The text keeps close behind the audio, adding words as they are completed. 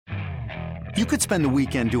You could spend the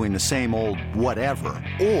weekend doing the same old whatever,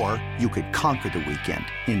 or you could conquer the weekend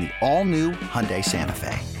in the all-new Hyundai Santa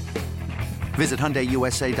Fe. Visit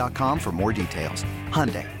HyundaiUSA.com for more details.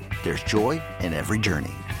 Hyundai, there's joy in every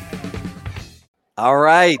journey. All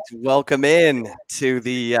right, welcome in to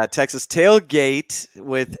the Texas Tailgate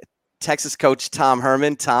with Texas coach Tom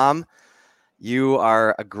Herman. Tom, you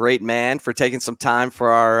are a great man for taking some time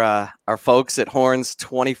for our folks at Horns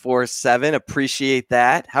 24/7. Appreciate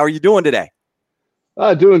that. How are you doing today?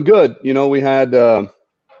 Doing good. You know, we had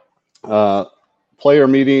player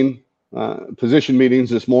meeting, position meetings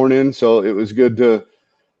this morning, so it was good to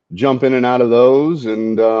jump in and out of those,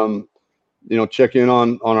 and check in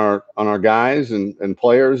on our guys and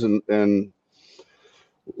players, and learn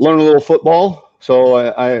a little football. So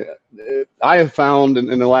I have found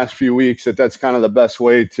in the last few weeks that that's kind of the best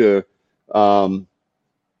way to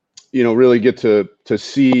really get to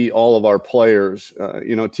see all of our players.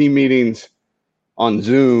 Team meetings on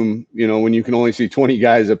Zoom, when you can only see 20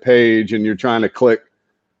 guys a page and you're trying to click,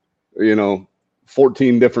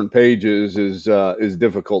 14 different pages is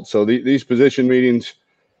difficult. So these position meetings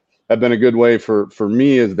have been a good way for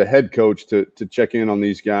me as the head coach to check in on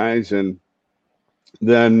these guys. And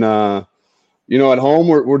then, at home,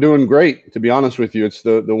 we're doing great, to be honest with you. It's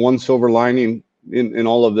the one silver lining in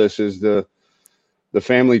all of this is the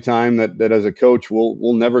family time that as a coach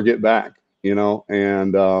we'll never get back, and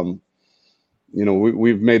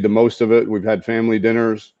we've made the most of it. We've had family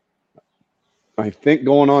dinners, I think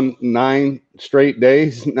going on 9 straight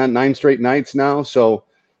days, not 9 straight nights now. So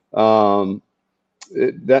that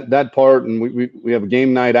part, and we have a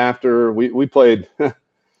game night after we played.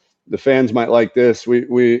 The fans might like this.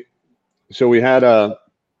 We had a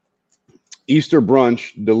Easter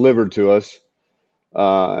brunch delivered to us,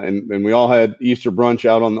 and we all had Easter brunch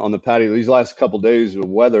out on the patio. These last couple of days of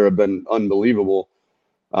weather have been unbelievable.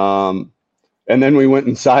 And then we went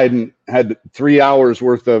inside and had 3 hours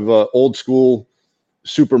worth of old school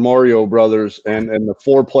Super Mario Brothers and the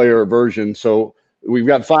 4-player version. So we've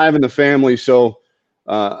got 5 in the family. So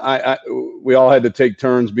we all had to take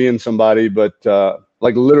turns being somebody, but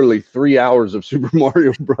like literally 3 hours of Super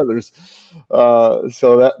Mario Brothers.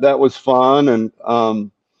 So that was fun. And,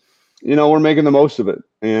 we're making the most of it.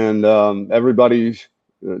 And everybody's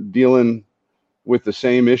dealing with the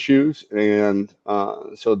same issues, and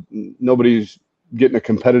so nobody's getting a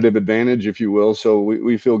competitive advantage, if you will. So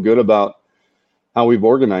we feel good about how we've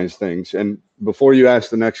organized things. And before you ask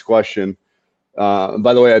the next question,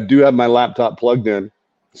 by the way, I do have my laptop plugged in,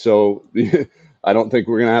 so I don't think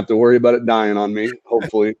we're going to have to worry about it dying on me,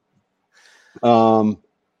 hopefully. How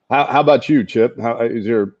about you, Chip? How is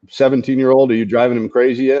your 17-year-old? Are you driving him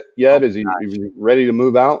crazy yet? Is he ready to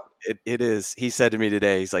move out? It is. He said to me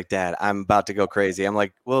today, he's like, "Dad, I'm about to go crazy." I'm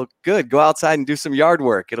like, "Well, good. Go outside and do some yard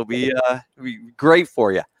work. It'll be great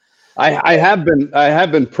for you." I have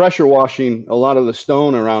been pressure washing a lot of the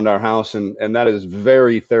stone around our house, and that is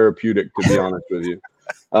very therapeutic, to be honest with you.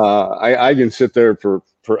 I can sit there for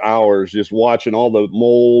hours just watching all the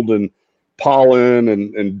mold and pollen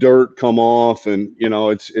and dirt come off, and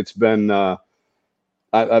it's been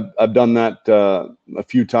I've done that a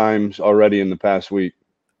few times already in the past week.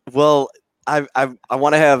 Well, I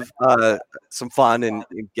want to have some fun and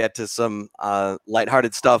get to some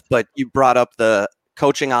lighthearted stuff, but you brought up the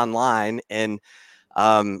coaching online, and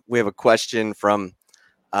we have a question from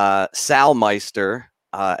Sal Meister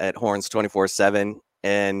at Horns 24/7,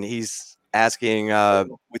 and he's asking,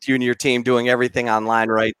 with you and your team doing everything online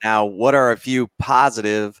right now, what are a few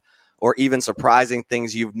positive or even surprising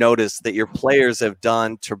things you've noticed that your players have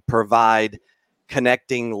done to provide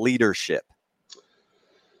connecting leadership?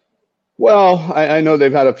 Well, I know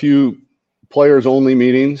they've had a few players-only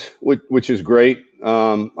meetings, which is great.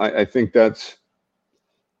 I think that's,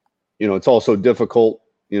 it's also difficult,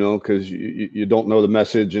 because you don't know the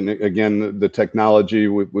message. And again, the technology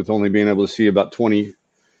with only being able to see about 20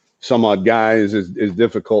 some odd guys is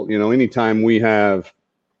difficult. Anytime we have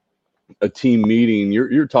a team meeting,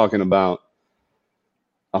 you're talking about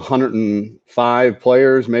 105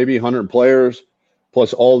 players, maybe 100 players,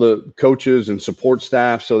 plus all the coaches and support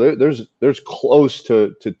staff. So there's close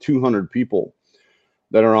to 200 people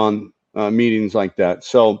that are on meetings like that.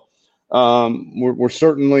 So we're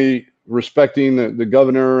certainly respecting the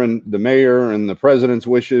governor and the mayor and the president's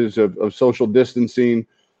wishes of social distancing.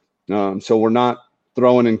 So we're not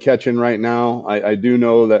throwing and catching right now. I do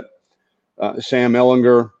know that Sam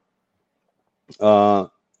Ellinger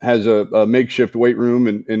has a makeshift weight room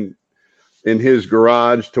in his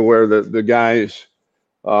garage to where the guys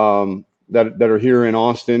that are here in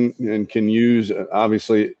Austin and can use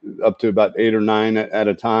obviously up to about 8 or 9 at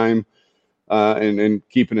a time. and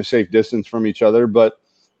keeping a safe distance from each other. But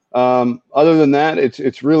other than that,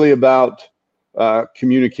 it's really about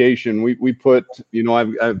communication. We put,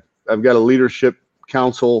 I've got a leadership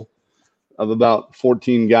council of about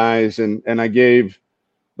 14 guys, and I gave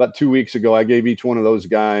about 2 weeks ago, I gave each one of those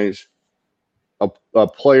guys a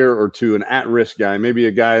player or two, an at-risk guy, maybe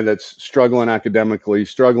a guy that's struggling academically,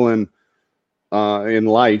 struggling in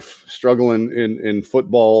life, struggling in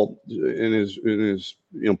football, in his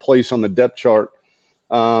place on the depth chart.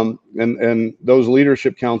 And those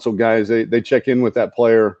leadership council guys, they check in with that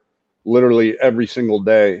player literally every single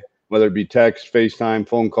day, whether it be text, FaceTime,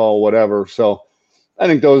 phone call, whatever. So I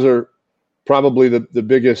think those are probably the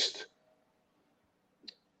biggest,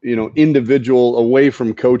 individual away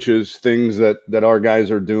from coaches, things that our guys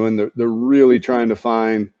are doing. They're really trying to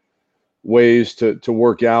find ways to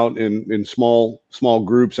work out in small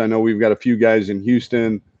groups. I know we've got a few guys in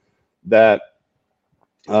Houston that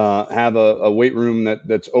have a weight room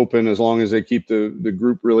that's open as long as they keep the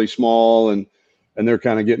group really small, and they're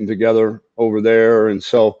kind of getting together over there. And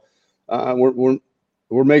so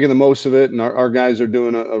we're making the most of it, and our guys are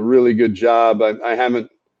doing a really good job.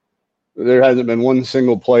 There hasn't been one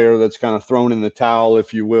single player that's kind of thrown in the towel,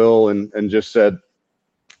 if you will, and just said,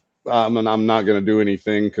 I'm not going to do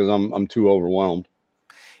anything because I'm too overwhelmed.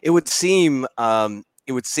 It would seem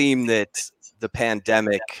that the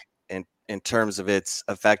pandemic, in terms of its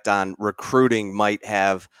effect on recruiting, might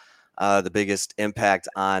have the biggest impact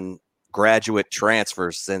on graduate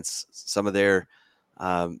transfers, since some of their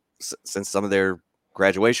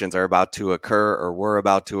graduations are about to occur or were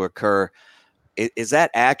about to occur. Is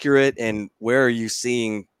that accurate? And where are you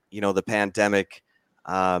seeing, the pandemic,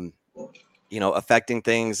 affecting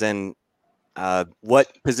things? And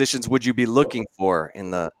what positions would you be looking for in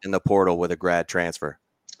the portal with a grad transfer?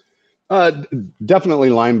 Definitely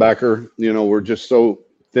linebacker. We're just so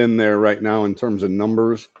thin there right now in terms of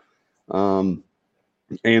numbers and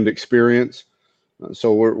experience.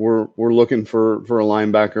 So we're looking for a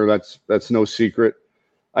linebacker. That's no secret.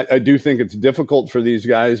 I do think it's difficult for these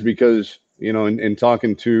guys because, in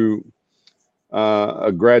talking to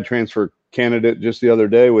a grad transfer candidate just the other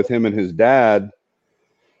day with him and his dad,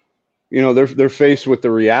 they're faced with the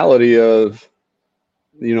reality of,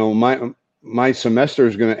 my semester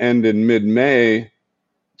is going to end in mid-May,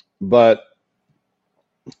 but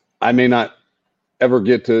I may not ever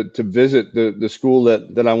get to visit the school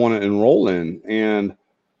that I want to enroll in. And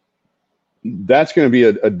that's going to be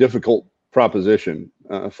a difficult proposition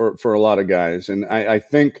for a lot of guys. And I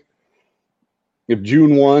think if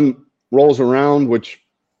June 1 rolls around, which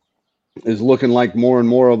is looking like more and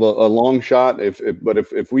more of a long shot, but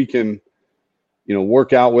if we can,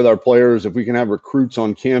 work out with our players, if we can have recruits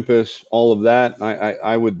on campus, all of that,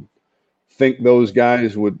 I would think those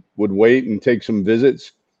guys would wait and take some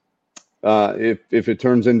visits. If it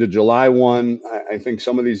turns into July 1, I think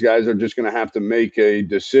some of these guys are just going to have to make a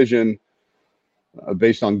decision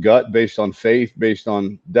based on gut, based on faith, based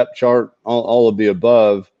on depth chart, all of the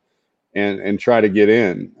above, and try to get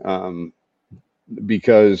in.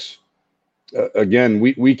 Because again,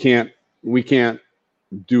 we can't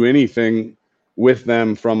do anything with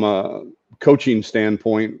them from a coaching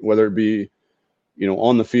standpoint, whether it be,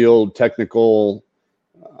 on the field, technical,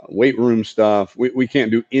 weight room stuff. We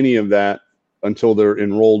can't do any of that until they're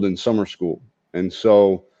enrolled in summer school. And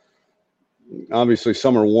so obviously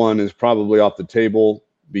summer 1 is probably off the table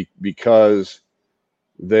because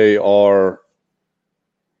they are,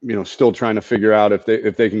 still trying to figure out if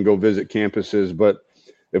they can go visit campuses. But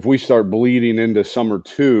if we start bleeding into summer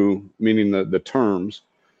 2, meaning the terms,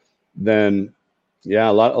 then yeah,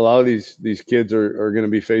 a lot of these kids are going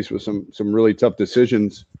to be faced with some really tough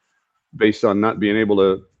decisions based on not being able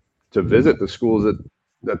to visit the schools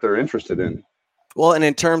that they're interested in. Well, and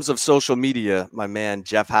in terms of social media, my man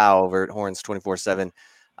Jeff Howe over at Horns 24/7,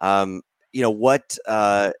 how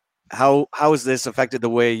has this affected the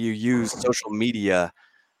way you use social media,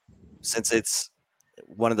 since it's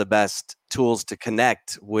one of the best tools to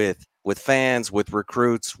connect with fans, with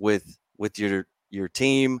recruits, with your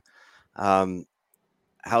team?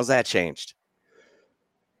 How's that changed?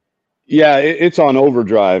 Yeah, it's on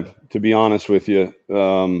overdrive, to be honest with you.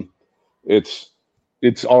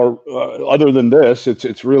 It's our other than this,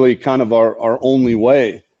 it's really kind of our only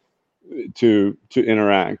way to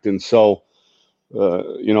interact. And so,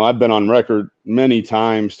 I've been on record many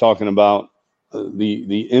times talking about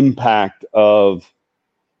the impact of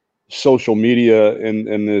social media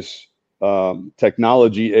in this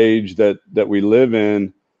technology age that we live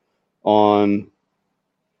in on,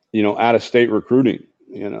 out-of-state recruiting,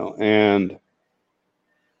 and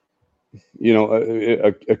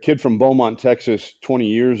a kid from Beaumont, Texas, 20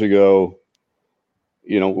 years ago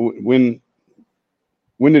when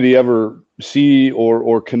did he ever see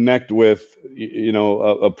or connect with,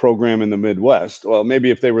 a program in the Midwest? Well,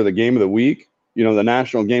 maybe if they were the game of the week, the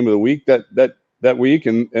national game of the week that week,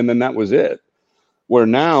 and then that was it. Where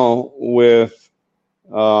now with,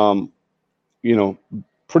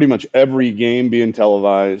 pretty much every game being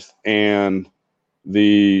televised and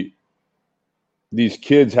these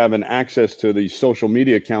kids having access to these social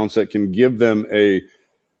media accounts that can give them a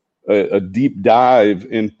deep dive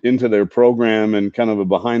into their program and kind of a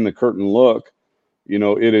behind the curtain look,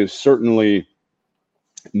 it is certainly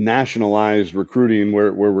nationalized recruiting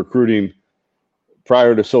where recruiting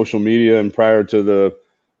prior to social media and prior to the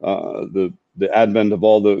advent of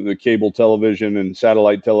all the cable television and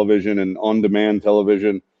satellite television and on-demand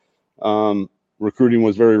television, recruiting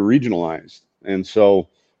was very regionalized. And so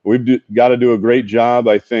we've got to do a great job.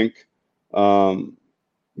 I think,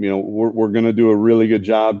 we're going to do a really good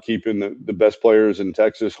job keeping the best players in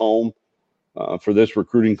Texas home for this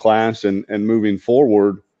recruiting class and moving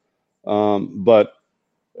forward. But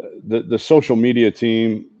the social media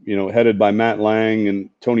team, headed by Matt Lang and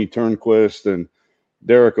Tony Turnquist and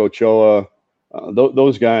Derek Ochoa,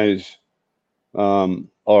 those guys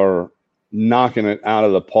are knocking it out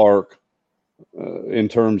of the park in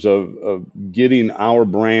terms of getting our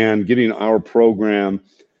brand, getting our program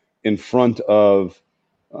in front of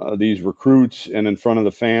these recruits and in front of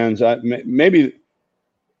the fans. Maybe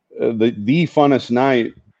the funnest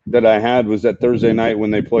night that I had was that Thursday night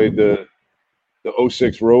when they played the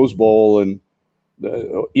 06 Rose Bowl, and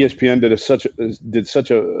the ESPN did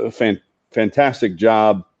such a fantastic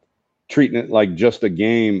job treating it like just a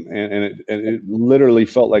game, and it literally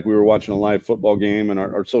felt like we were watching a live football game. And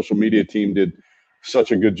our social media team did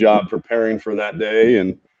such a good job preparing for that day,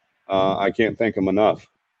 and I can't thank them enough.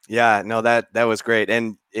 Yeah, no, that was great,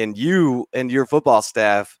 and you and your football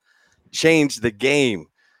staff changed the game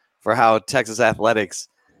for how Texas athletics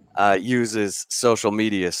uses social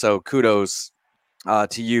media. So kudos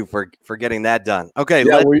to you for getting that done. Okay,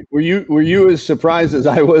 yeah, were you as surprised as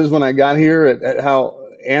I was when I got here at how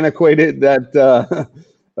antiquated that?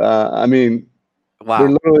 I mean, wow. There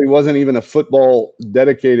literally wasn't even a football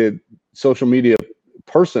dedicated social media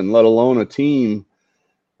person, let alone a team.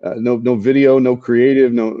 No video, no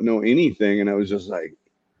creative, no anything. And I was just like,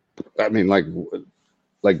 I mean, like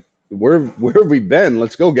where have we been?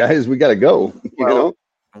 Let's go, guys. We got to go.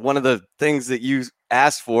 One of the things that you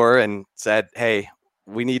asked for and said, hey,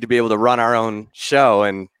 we need to be able to run our own show.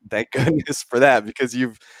 And thank goodness for that, because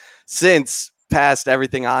you've since passed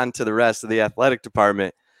everything on to the rest of the athletic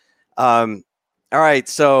department. All right.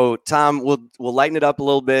 So Tom, we'll lighten it up a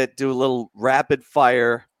little bit, do a little rapid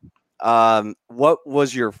fire. What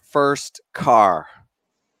was your first car?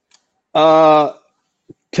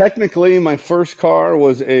 Technically, my first car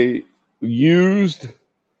was a used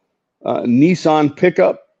Nissan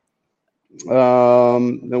pickup.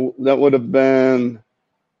 That would have been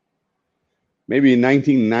maybe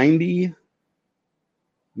 1990,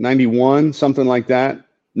 91, something like that.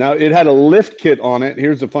 Now, it had a lift kit on it.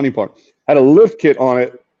 Here's the funny part. Had a lift kit on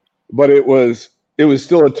it, but it was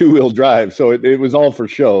still a two-wheel drive, so it was all for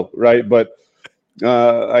show, right? But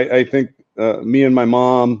I think me and my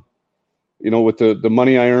mom, with the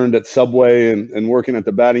money I earned at Subway and working at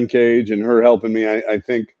the batting cage and her helping me, I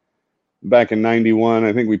think back in 91,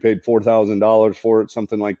 I think we paid $4,000 for it,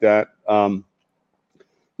 something like that.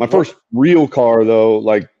 My first real car, though,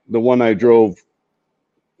 like the one I drove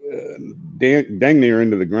dang near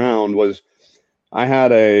into the ground, was I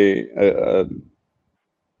had a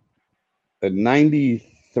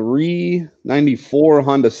 93, 94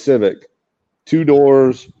 Honda Civic, 2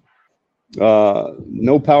 doors,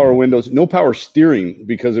 no power windows, no power steering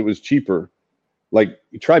because it was cheaper. Like,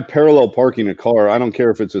 you try parallel parking a car. I don't care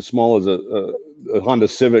if it's as small as a Honda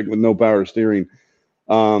Civic with no power steering.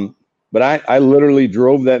 But I literally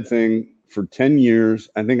drove that thing for 10 years.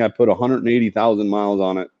 I think I put 180,000 miles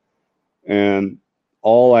on it. And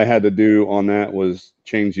all I had to do on that was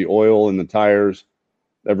change the oil and the tires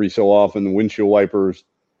every so often, the windshield wipers.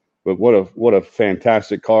 But what a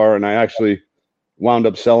fantastic car. And I actually wound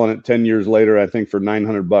up selling it 10 years later, I think for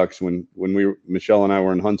 $900 when Michelle and I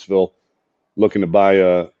were in Huntsville looking to buy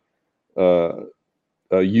a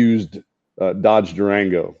used Dodge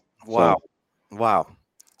Durango. Wow. So. Wow.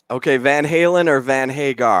 Okay. Van Halen or Van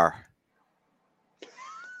Hagar?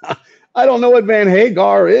 I don't know what Van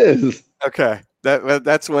Hagar is. Okay.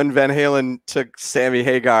 That's when Van Halen took Sammy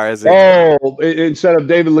Hagar as instead of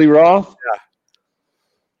David Lee Roth?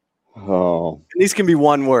 Yeah. Oh. These can be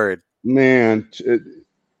one word. Man,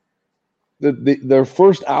 their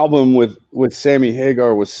first album with Sammy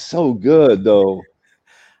Hagar was so good, though.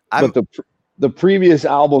 But the previous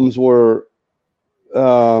albums were,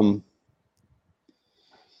 man,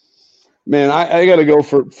 I got to go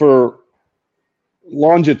for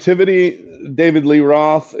longevity. David Lee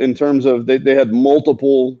Roth, in terms of they had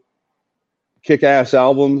multiple kick-ass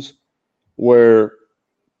albums where,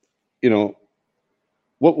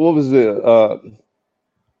 what was the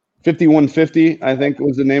 5150, I think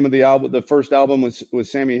was the name of the album. The first album was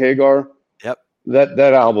Sammy Hagar. Yep.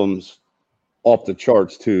 That album's off the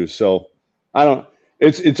charts too. So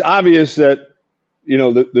it's obvious that,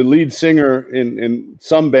 the lead singer in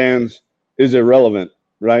some bands is irrelevant,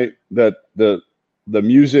 right? That the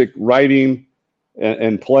music writing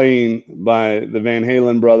and playing by the Van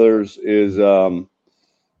Halen brothers is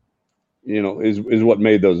what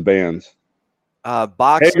made those bands.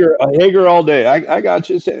 Boxer Hager all day. I got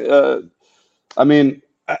you.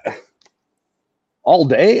 All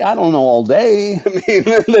day? I don't know all day. I mean,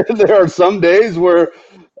 there are some days where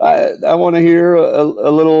I want to hear a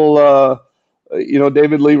little,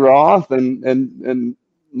 David Lee Roth and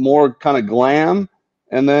more kind of glam.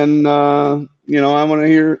 And then, I want to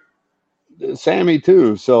hear Sammy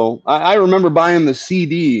too. So I remember buying the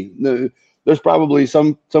CD. There's probably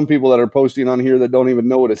some people that are posting on here that don't even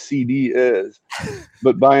know what a CD is,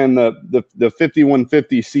 but buying the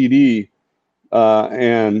 5150 CD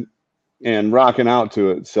and rocking out to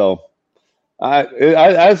it. So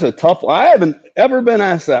that's a tough one. I haven't ever been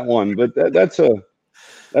asked that one, but that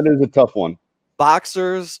is a tough one.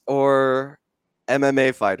 Boxers or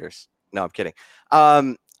MMA fighters? No, I'm kidding.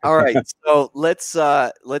 All right. So let's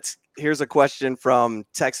here's a question from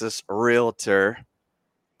Texas Realtor.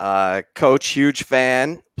 Coach, huge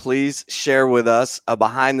fan. Please share with us a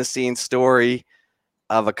behind-the-scenes story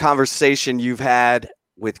of a conversation you've had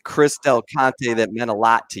with Chris Del Conte that meant a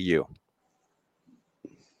lot to you.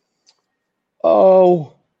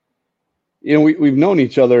 Oh, we've known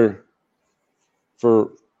each other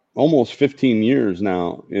for almost 15 years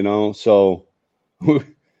now, so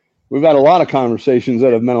we've had a lot of conversations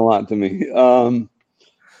that have meant a lot to me.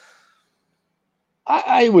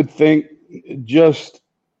 I would think just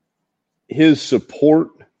his support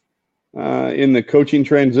in the coaching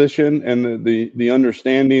transition and the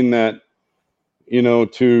understanding that,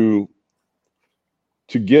 to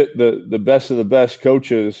get the best of the best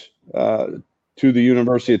coaches to the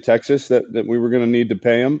University of Texas, that we were going to need to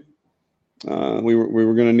pay them. We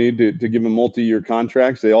were going to need to give them multi-year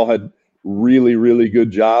contracts. They all had really, really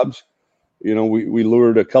good jobs. We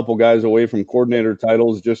lured a couple guys away from coordinator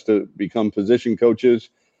titles just to become position coaches.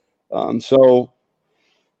 So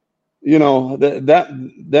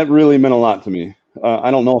that really meant a lot to me. I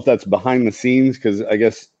don't know if that's behind the scenes, because I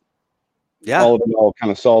guess all of y'all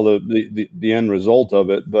kind of saw the end result of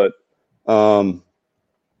it, but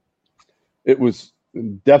it was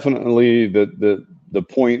definitely the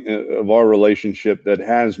point of our relationship that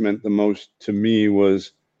has meant the most to me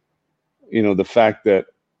was, the fact that,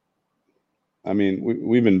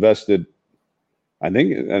 we've invested, I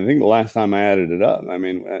think the last time I added it up, I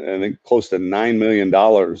think close to $9 million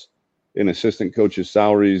in assistant coaches'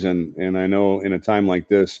 salaries. And I know in a time like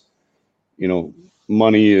this,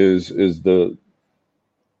 money is at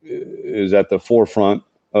the forefront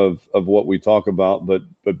of what we talk about.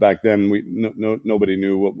 But back then nobody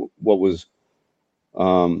knew what was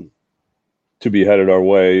to be headed our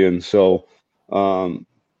way. And so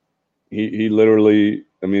he literally,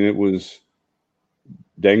 it was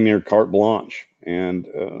dang near carte blanche, and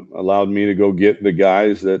allowed me to go get the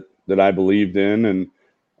guys that I believed in and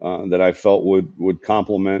that I felt would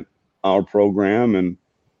complement our program. And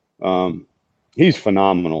he's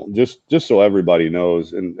phenomenal, just so everybody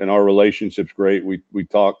knows. And our relationship's great. We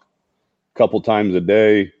talk a couple times a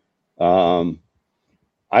day.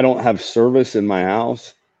 I don't have service in my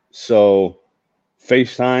house, so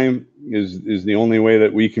FaceTime is the only way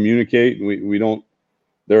that we communicate. We don't.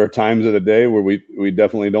 There are times of the day where we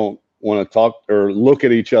definitely don't want to talk or look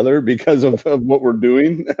at each other because of what we're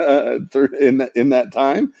doing in that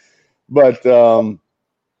time. But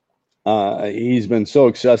he's been so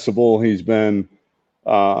accessible. He's been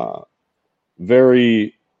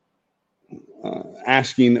very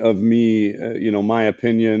asking of me, my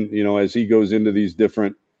opinion, as he goes into these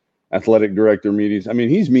different athletic director meetings.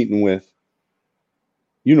 He's meeting with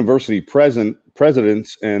university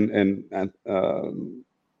presidents and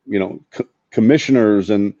commissioners,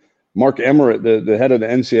 and Mark Emmert, the head of the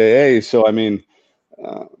NCAA. So,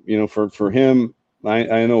 for him,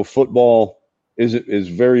 I know football is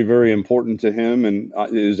very, very important to him, and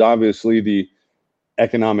is obviously the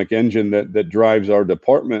economic engine that drives our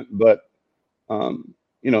department. But,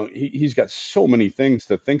 he's got so many things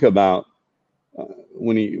to think about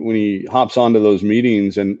when he hops onto those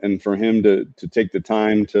meetings, and for him to take the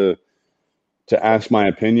time to ask my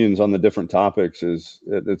opinions on the different topics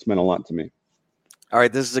it's meant a lot to me. All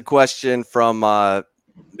right, this is a question from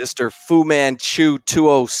Mr. Fu Manchu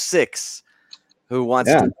 206, who wants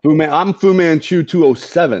to. I'm Fu Manchu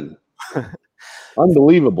 207.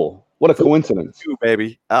 Unbelievable! What a coincidence,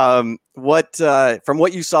 baby. What from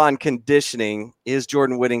what you saw in conditioning, is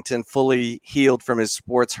Jordan Whittington fully healed from his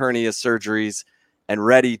sports hernia surgeries and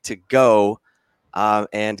ready to go?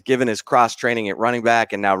 And given his cross training at running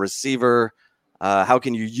back and now receiver, how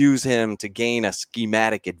can you use him to gain a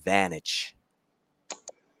schematic advantage?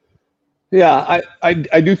 Yeah,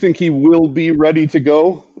 I do think he will be ready to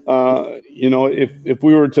go. If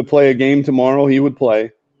we were to play a game tomorrow, he would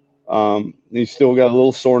play. He's still got a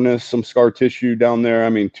little soreness, some scar tissue down there. I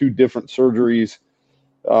mean, 2 different surgeries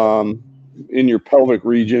in your pelvic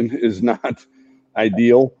region is not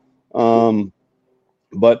ideal.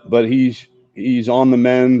 But he's on the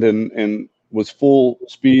mend and was full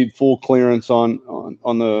speed, full clearance on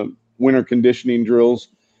the winter conditioning drills.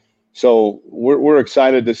 So we're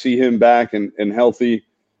excited to see him back and healthy.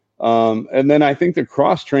 And then I think the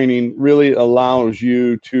cross training really allows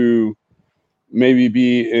you to maybe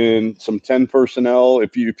be in some 10 personnel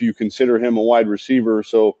if you consider him a wide receiver.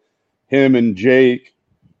 So him and Jake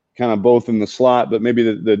kind of both in the slot, but maybe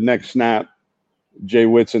the next snap, Jay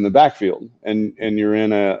Witt's in the backfield, and you're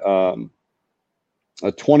in a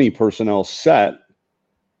 20 personnel set,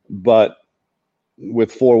 but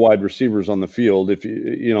with 4 wide receivers on the field, if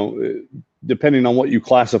depending on what you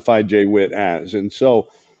classify Jay Witt as. And so,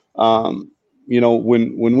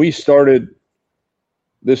 when we started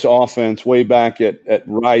this offense way back at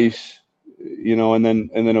Rice, and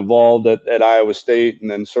then evolved at Iowa State,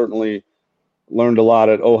 and then certainly learned a lot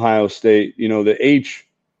at Ohio State. The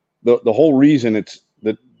whole reason it's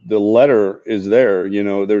that the letter is there.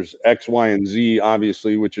 There's X, Y, and Z,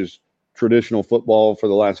 obviously, which is traditional football for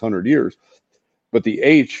the last 100 years. But the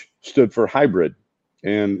H stood for hybrid,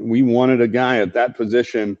 and we wanted a guy at that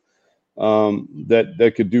position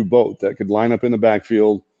that could do both, that could line up in the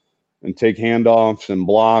backfield and take handoffs and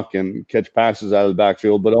block and catch passes out of the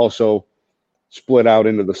backfield, but also split out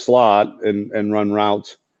into the slot and run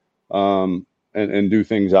routes and do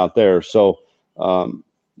things out there. So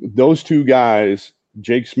those 2 guys,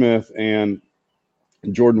 Jake Smith and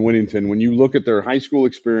Jordan Whittington, when you look at their high school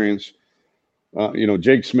experience,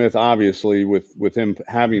 Jake Smith, obviously, with him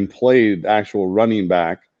having played actual running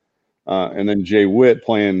back, and then Jay Witt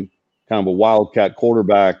playing kind of a wildcat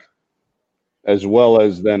quarterback, as well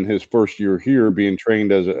as then his first year here being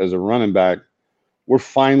trained as a running back, we're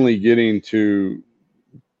finally getting to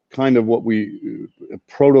kind of what a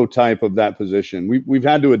prototype of that position. We've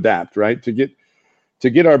had to adapt, right? To get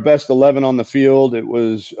our best 11 on the field, it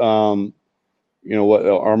was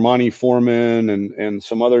Armani Foreman and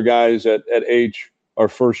some other guys at H our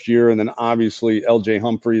first year, and then obviously LJ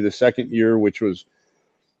Humphrey the second year, which was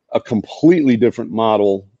a completely different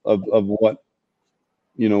model of what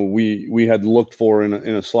we had looked for in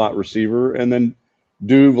a slot receiver. And then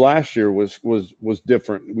Duve last year was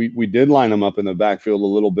different. We did line him up in the backfield a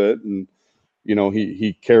little bit, and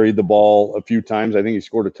he carried the ball a few times. I think he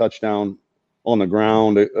scored a touchdown on the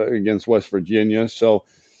ground against West Virginia. So,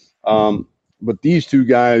 but these 2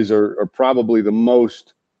 guys are probably the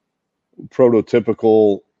most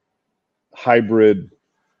prototypical hybrid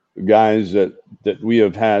guys that we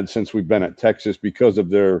have had since we've been at Texas because of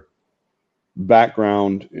their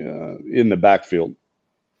background in the backfield.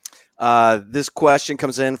 This question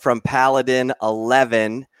comes in from Paladin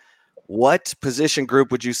 11. What position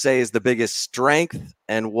group would you say is the biggest strength,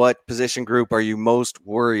 and what position group are you most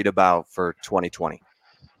worried about for 2020?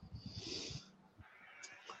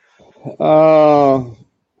 We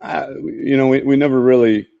never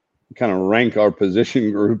really kind of rank our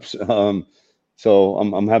position groups. So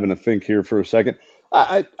I'm having to think here for a second.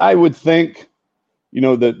 I would think,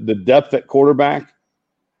 the depth at quarterback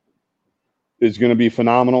is going to be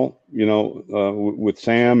phenomenal, with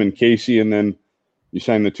Sam and Casey, and then you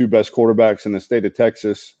sign the 2 best quarterbacks in the state of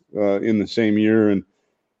Texas in the same year, and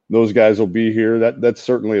those guys will be here. That's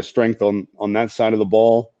certainly a strength on that side of the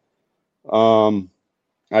ball.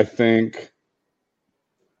 I think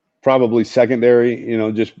probably secondary,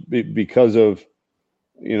 just because of,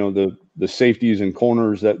 the safeties and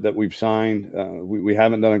corners that we've signed. We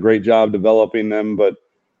haven't done a great job developing them,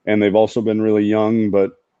 and they've also been really young,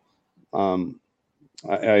 but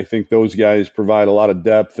I think those guys provide a lot of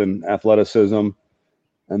depth and athleticism.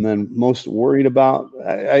 And then most worried about,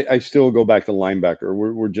 I still go back to linebacker.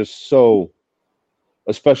 We're just so,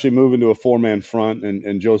 especially moving to a 4-man front,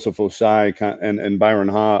 and Joseph Osai and Byron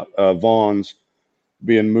Vaughns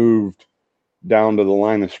being moved down to the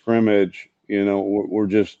line of scrimmage,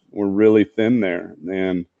 we're really thin there,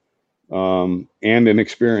 and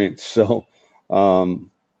inexperienced. So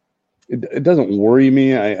it doesn't worry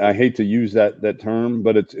me. I hate to use that term,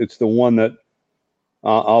 but it's the one that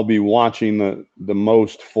I'll be watching the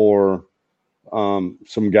most for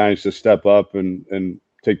some guys to step up and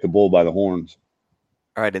take the bull by the horns.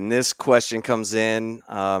 All right, and this question comes in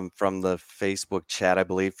from the Facebook chat, I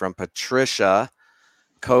believe, from Patricia.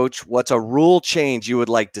 Coach, what's a rule change you would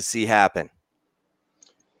like to see happen?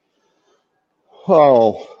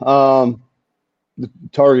 Oh, the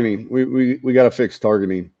targeting. We got to fix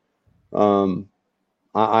targeting. I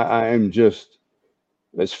am just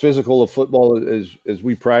as physical of football as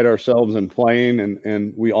we pride ourselves in playing,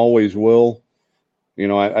 and we always will.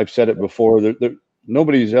 I've said it before.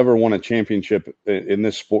 Nobody's ever won a championship in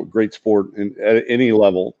this sport, great sport, at any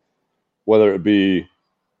level, whether it be,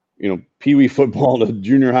 Pee Wee football to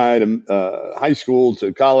junior high to high school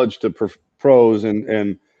to college to pros.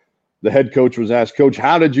 And the head coach was asked, Coach,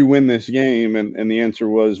 how did you win this game? And the answer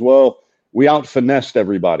was, well, we out finessed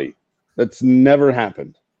everybody. That's never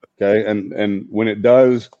happened. Okay. And when it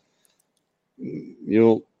does,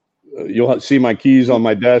 you'll see my keys on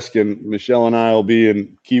my desk, and Michelle and I will be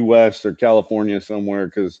in Key West or California somewhere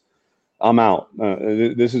because I'm out.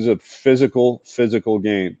 This is a physical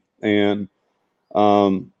game. And,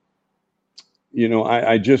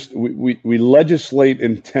 we legislate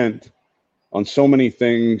intent on so many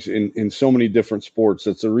things in so many different sports.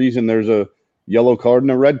 That's the reason there's a yellow card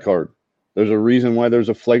and a red card. There's a reason why there's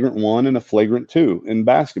a flagrant 1 and a flagrant 2 in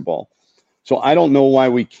basketball. So I don't know why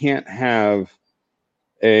we can't have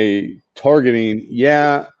a targeting.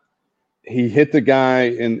 Yeah, he hit the guy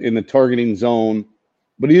in the targeting zone,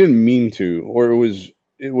 but he didn't mean to, or it was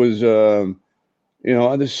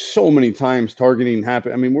there's so many times targeting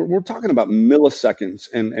happen. I mean, we're talking about milliseconds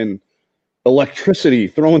and electricity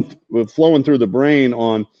flowing through the brain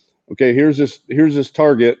on, okay, here's this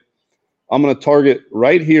target. I'm going to target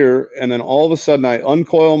right here. And then all of a sudden I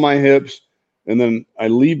uncoil my hips, and then I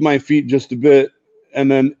leave my feet just a bit. And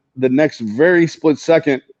then the next very split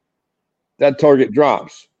second, that target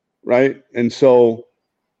drops, right? And so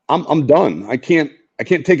I'm done. I can't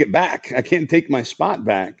take it back. I can't take my spot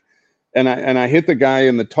back. And I hit the guy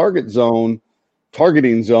in the targeting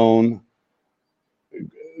zone.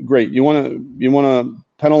 Great. You want to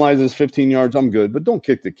penalize his 15 yards? I'm good, but don't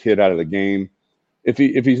kick the kid out of the game. If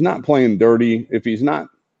he's not playing dirty, if he's not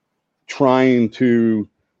trying to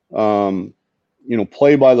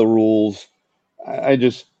play by the rules,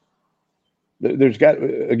 there's got,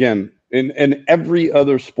 again, in every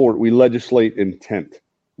other sport, we legislate intent.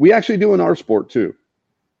 We actually do in our sport too.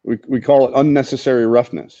 We call it unnecessary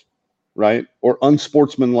roughness, right? Or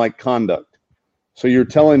unsportsmanlike conduct. So you're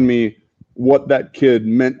telling me what that kid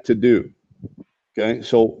meant to do. Okay.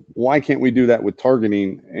 So why can't we do that with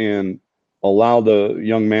targeting and allow the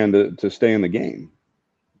young man to stay in the game?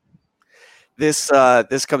 This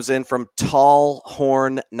comes in from Tall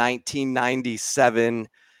Horn 1997.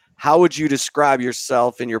 How would you describe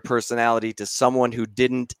yourself and your personality to someone who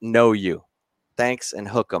didn't know you? Thanks, and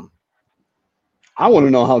hook 'em. I want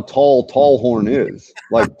to know how tall Horn is.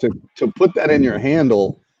 Like to put that in your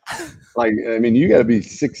handle. Like, I mean, you got to be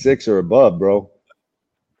 6'6" or above, bro.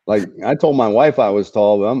 Like, I told my wife I was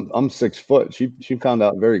tall, but I'm 6 foot. She found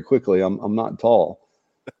out very quickly I'm not tall.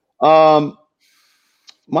 My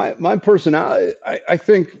personality, I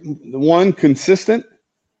think, one, consistent.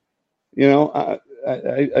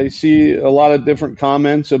 I see a lot of different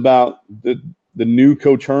comments about the new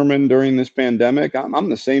Coach Herman during this pandemic. I'm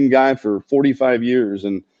the same guy for 45 years,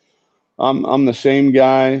 and I'm the same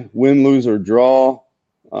guy, win, lose, or draw,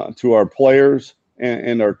 to our players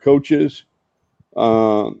and our coaches.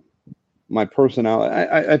 My personality,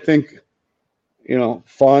 I think,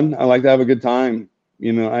 fun. I like to have a good time.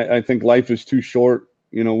 I think life is too short.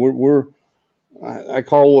 I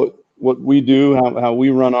call what we do, how we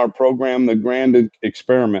run our program, the grand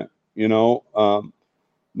experiment.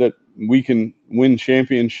 That we can win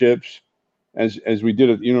championships as we did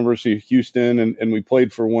at the University of Houston, and we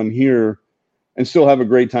played for one here, and still have a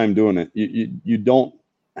great time doing it. You don't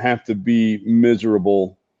have to be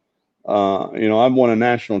miserable. I've won a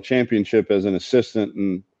national championship as an assistant,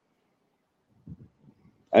 and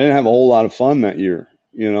I didn't have a whole lot of fun that year.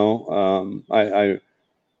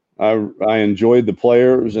 I enjoyed the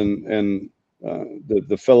players and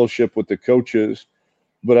the fellowship with the coaches,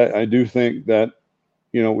 but I do think that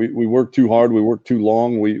we work too hard, we work too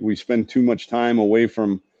long, we spend too much time away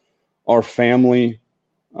from our family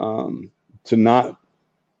to not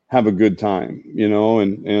have a good time.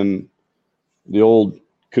 And the old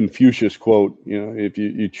Confucius quote, if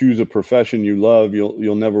you choose a profession you love,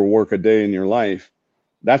 you'll never work a day in your life.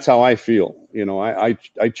 That's how I feel. I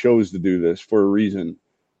chose to do this for a reason,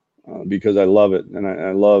 because I love it. And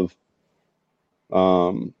I love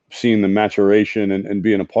seeing the maturation and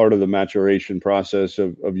being a part of the maturation process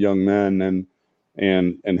of young men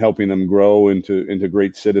and helping them grow into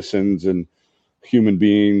great citizens and human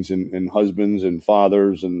beings and husbands and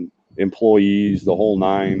fathers and employees, the whole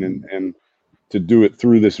nine. And to do it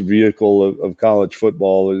through this vehicle of college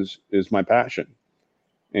football is my passion.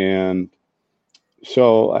 And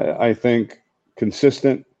so I think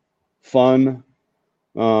consistent, fun,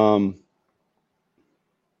 I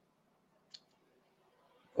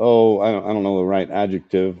don't know the right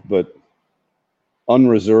adjective, but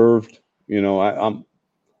unreserved. I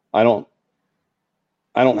don't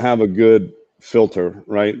have a good filter,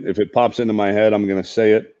 right? If it pops into my head, I'm going to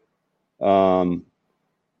say it.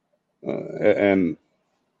 And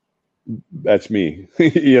that's me,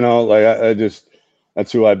 I just,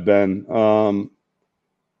 that's who I've been.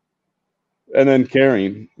 And then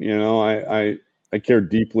caring, I care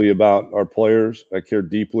deeply about our players. I care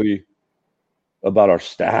deeply about our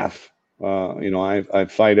staff. I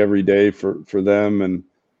fight every day for them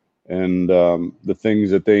and the things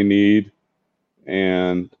that they need.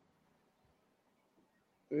 And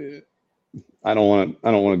I don't want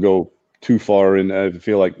to go too far, and I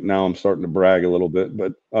feel like now I'm starting to brag a little bit,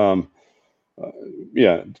 but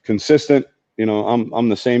yeah, consistent. I'm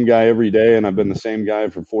the same guy every day, and I've been the same guy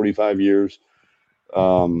for 45 years.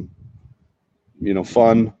 Fun,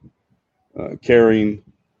 caring,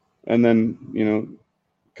 and then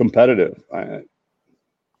competitive.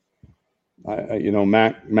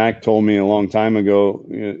 Mac told me a long time ago,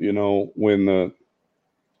 when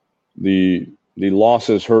the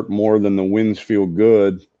losses hurt more than the wins feel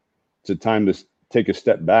good, it's a time to take a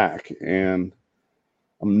step back. And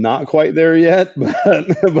I'm not quite there yet,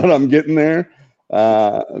 but I'm getting there,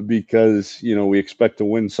 because we expect to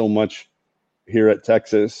win so much here at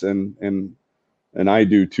Texas, and I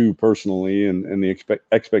do too personally, and the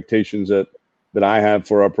expectations that I have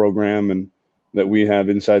for our program and that we have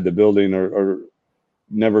inside the building are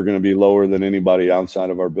never going to be lower than anybody outside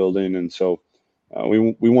of our building. And so we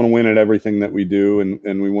want to win at everything that we do,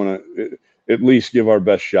 and we want to at least give our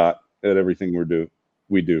best shot at everything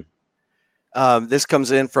we do. This comes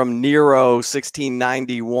in from Nero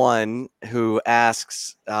 1691, who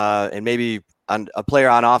asks, and maybe a player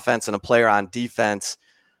on offense and a player on defense,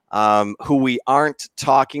 who we aren't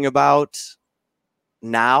talking about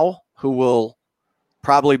now, who will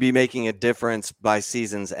probably be making a difference by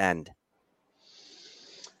season's end.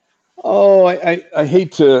 Oh, I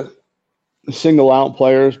hate to single out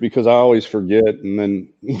players because I always forget, and then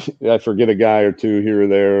I forget a guy or two here or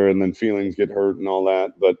there, and then feelings get hurt and all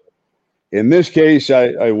that. But in this case,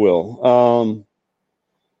 I will.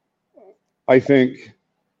 I think,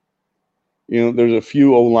 there's a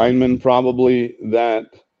few O-linemen probably that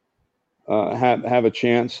have a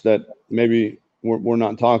chance that maybe we're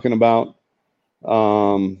not talking about.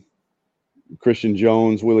 Christian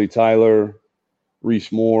Jones, Willie Tyler,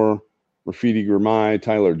 Reese Moore, Rafidi Grimai,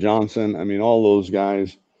 Tyler Johnson. I mean, all those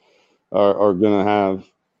guys are going to have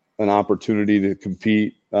an opportunity to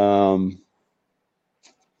compete. I'm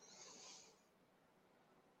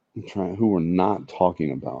trying who we're not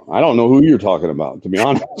talking about. I don't know who you're talking about, to be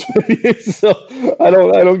honest with you. So I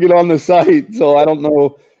don't get on the site, so I don't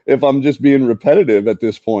know if I'm just being repetitive at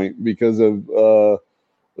this point because of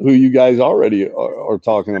who you guys already are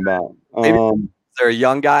talking about. Maybe is there a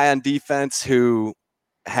young guy on defense who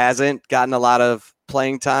hasn't gotten a lot of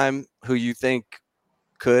playing time who you think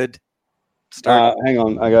could start? Hang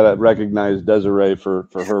on, I gotta recognize Desiree for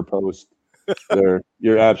her post there.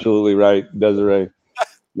 You're absolutely right, Desiree.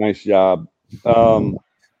 Nice job. A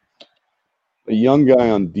young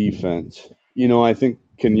guy on defense. I think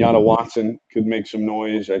Kenyatta Watson could make some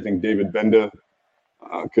noise. I think David Benda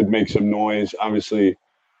could make some noise. Obviously,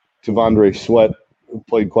 Tavondre Sweat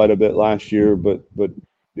played quite a bit last year, but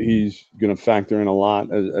he's going to factor in a lot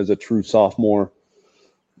as a true sophomore.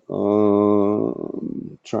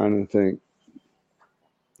 Trying to think.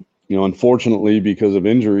 Unfortunately, because of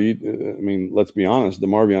injury, I mean, let's be honest,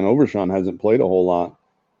 DeMarvion Overshawn hasn't played a whole lot.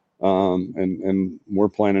 And we're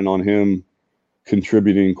planning on him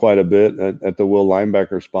contributing quite a bit at the will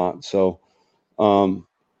linebacker spot. So the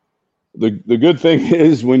good thing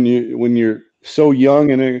is when you're so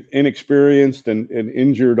young and inexperienced and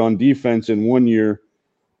injured on defense in 1 year,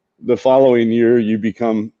 the following year you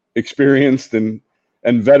become experienced and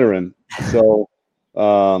veteran. So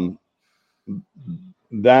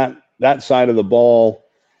that side of the ball,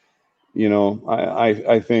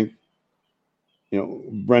 I think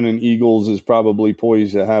Brennan Eagles is probably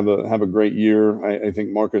poised to have a great year. I think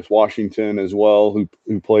Marcus Washington as well,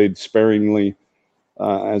 who played sparingly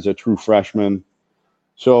as a true freshman.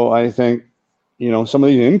 So I think, some of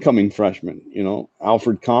these incoming freshmen,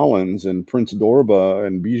 Alfred Collins and Prince Dorba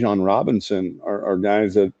and Bijan Robinson are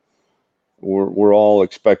guys that we're all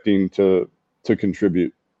expecting to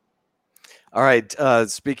contribute. All right.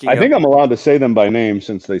 Speaking I think I'm allowed to say them by name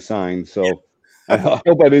since they signed. So I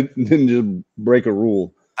hope I didn't just break a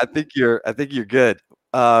rule. I think you're good.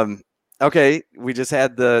 Okay. We just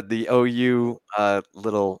had the OU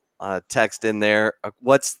little text in there.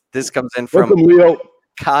 This comes in from Welcome, Leo.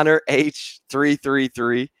 Connor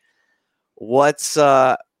H333. What's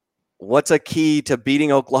a key to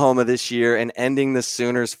beating Oklahoma this year and ending the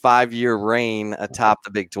Sooners' 5-year reign atop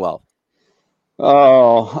the Big 12?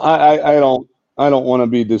 Oh, I don't want to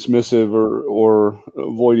be dismissive or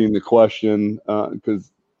avoiding the question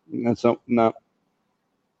because that's not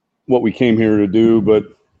what we came here to do.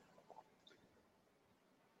 But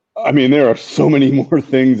I mean, there are so many more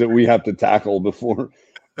things that we have to tackle before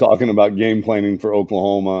talking about game planning for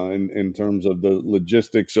Oklahoma in terms of the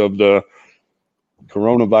logistics of the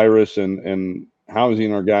coronavirus and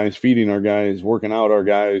housing our guys, feeding our guys, working out our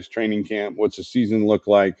guys, training camp. What's the season look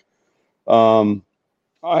like?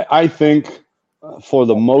 I think for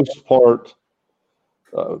the most part,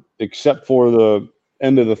 except for the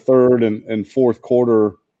end of the third and fourth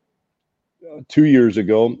quarter 2 years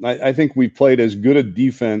ago, I think we played as good a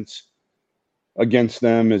defense against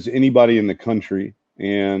them as anybody in the country.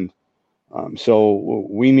 And so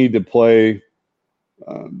we need to play,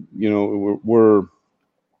 we're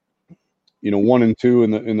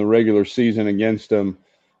 1-2 in the regular season against them.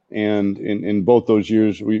 And in both those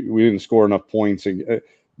years, we didn't score enough points.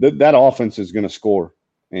 That offense is going to score,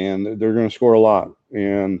 and they're going to score a lot.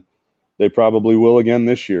 And they probably will again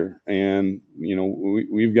this year. And,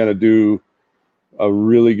 we've got to do a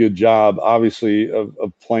really good job, obviously, of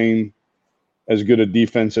playing as good a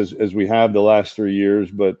defense as we have the last 3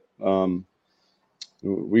 years. But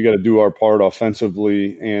we got to do our part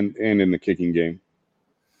offensively and in the kicking game.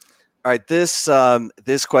 All right, this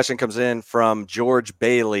question comes in from George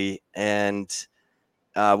Bailey, and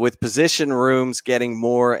with position rooms getting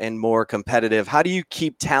more and more competitive, how do you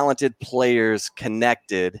keep talented players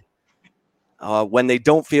connected when they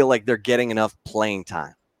don't feel like they're getting enough playing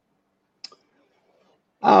time?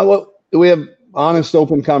 Well, we have honest,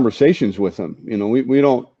 open conversations with them. We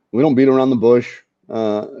don't beat around the bush.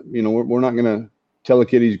 We're not going to tell a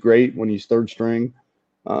kid he's great when he's third string.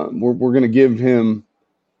 We're going to give him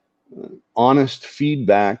honest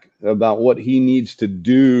feedback about what he needs to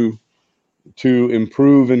do to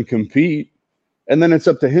improve and compete, and then it's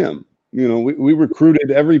up to him. We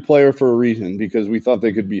recruited every player for a reason because we thought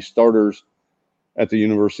they could be starters at the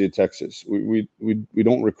University of Texas. We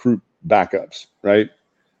don't recruit backups, right?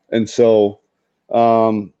 And so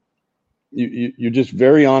you're just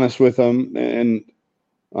very honest with them, and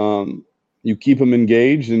you keep them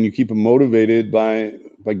engaged and you keep them motivated by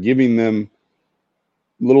giving them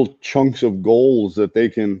little chunks of goals that they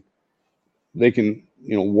can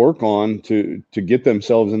work on to get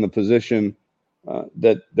themselves in the position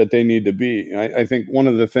that they need to be. I think one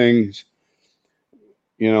of the things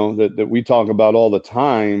that we talk about all the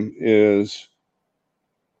time is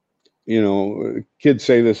kids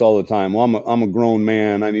say this all the time. Well, I'm a grown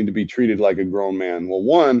man. I need to be treated like a grown man. Well,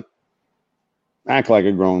 one, act like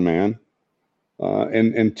a grown man,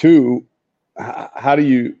 and two, how do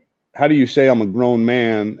you say I'm a grown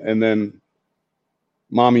man and then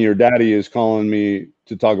mommy or daddy is calling me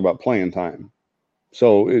to talk about playing time?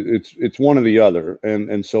 So it's one or the other.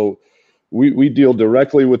 And so we deal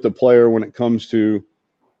directly with the player when it comes to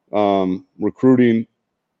recruiting,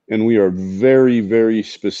 and we are very, very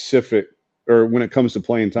specific, or when it comes to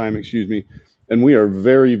playing time, and we are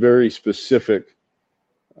very, very specific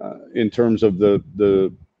in terms of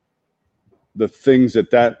the things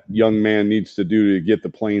that young man needs to do to get the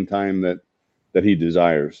playing time that he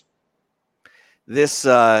desires. This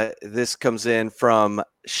comes in from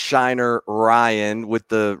Shiner Ryan with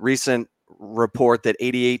the recent report that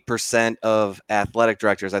 88% of athletic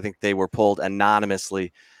directors, I think they were polled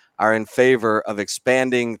anonymously, are in favor of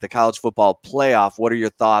expanding the college football playoff. What are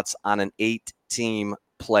your thoughts on an 8-team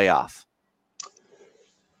playoff?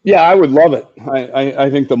 Yeah, I would love it.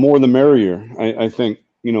 I think the more the merrier. I think,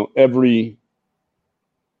 every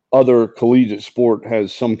other collegiate sport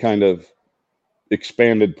has some kind of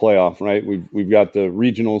expanded playoff, right? We've got the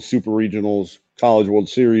regionals, super regionals, College World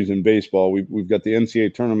Series in baseball. We've got the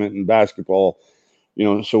NCAA tournament in basketball.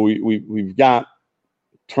 So we've got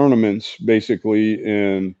tournaments basically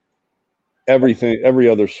in everything, every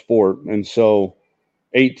other sport. And so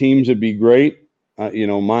 8 teams would be great.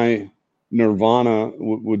 My nirvana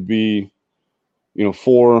would be,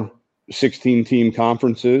 4 16-team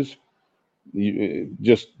conferences.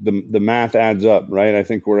 Just the math adds up, right? I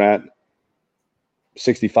think we're at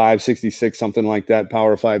 65, 66, something like that,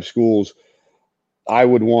 Power 5 schools. I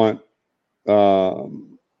would want 4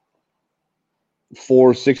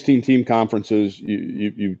 16-team conferences.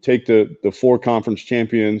 You take the 4 conference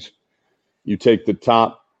champions, you take the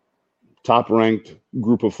top ranked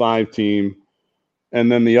group of 5 team,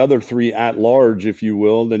 and then the other 3 at large, if you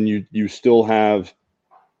will. Then you still have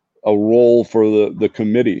a role for the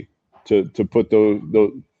committee to put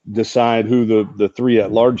the decide who the 3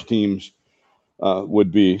 at large teams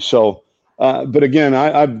would be. So, but again,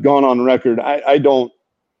 I've gone on record. I don't.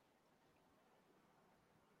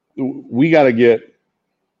 We got to get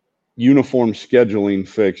uniform scheduling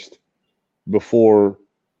fixed before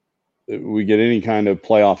we get any kind of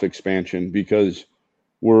playoff expansion, because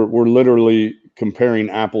we're literally comparing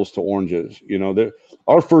apples to oranges.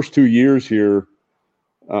 Our first 2 years here,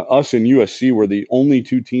 us and USC were the only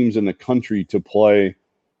 2 teams in the country to play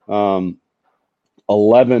 11.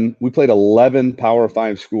 We played 11 Power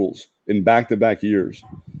 5 schools in back-to-back years.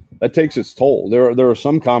 That takes its toll. There are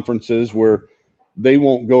some conferences where they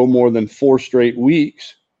won't go more than 4 straight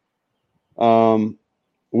weeks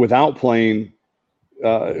without playing,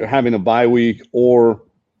 having a bye week or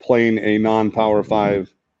playing a non-Power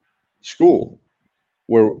 5 school.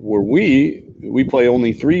 Where we play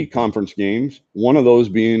only 3 conference games, one of those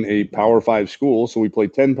being a Power 5 school. So we play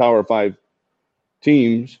 10 Power 5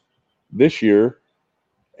 teams this year,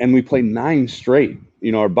 and we play 9 straight.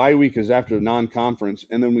 Our bye week is after non-conference,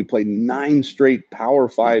 and then we play 9 straight Power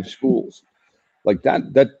 5 schools. Like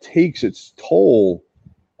that takes its toll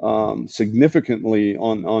significantly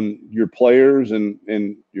on your players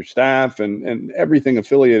and your staff and everything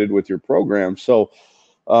affiliated with your program. So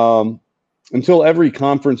until every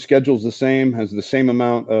conference schedules the same, has the same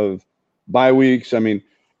amount of bye weeks. I mean,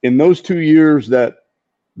 in those 2 years that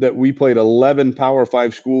we played 11 Power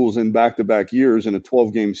 5 schools in back-to-back years in a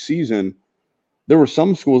 12-game season, there were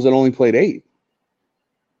some schools that only played 8.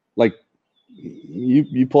 Like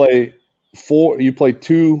you play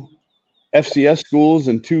 2 FCS schools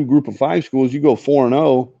and 2 Group of 5 schools. You go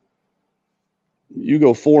 4-0. You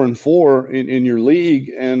go 4-4 in your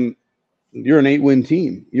league, and you're an 8-win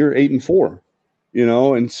team. You're 8-4,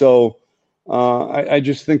 and so I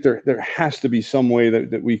just think there has to be some way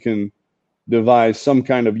that we can devise some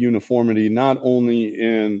kind of uniformity, not only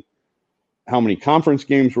in how many conference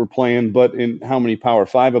games we're playing, but in how many Power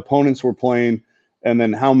 5 opponents we're playing, and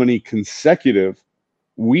then how many consecutive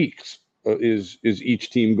weeks is each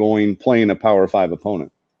team playing a Power 5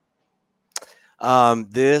 opponent.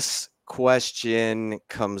 This question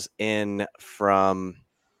comes in from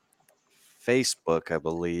Facebook, I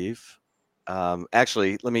believe.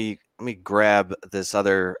 Actually, let me grab this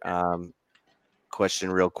other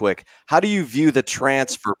question real quick. How do you view the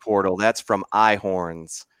transfer portal? That's from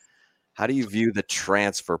iHorns. How do you view the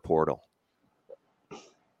transfer portal?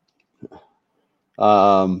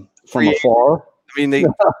 From afar. I mean, they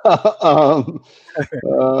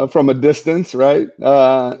from a distance, right?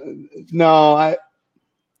 No,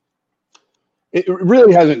 it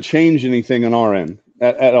really hasn't changed anything on our end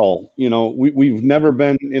at all. We've never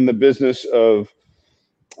been in the business of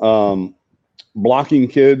blocking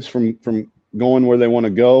kids from going where they want to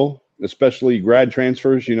go, especially grad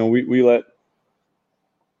transfers. We let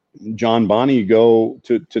John Bonney go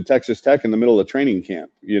to Texas Tech in the middle of training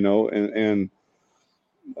camp, and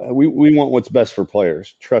we want what's best for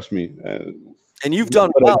players. Trust me. And you've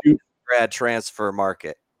done well in the grad transfer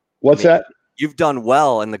market. What's that? You've done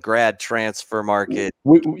well in the grad transfer market.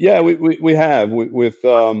 We have with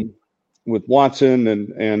Watson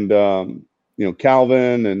and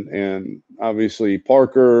Calvin and obviously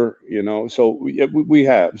Parker. So we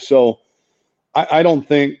have. So I don't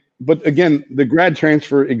think. But again, the grad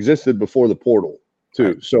transfer existed before the portal too.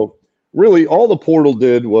 Right. So really, all the portal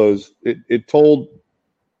did was it told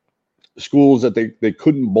schools that they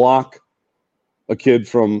couldn't block a kid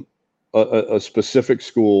from a specific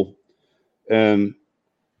school, and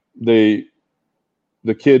the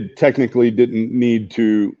kid technically didn't need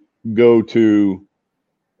to go to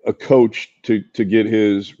a coach to get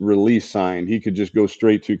his release signed. He could just go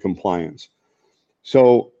straight to compliance.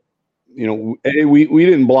 So, A, we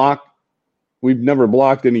didn't block. We've never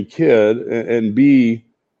blocked any kid, and B,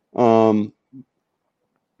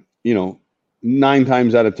 9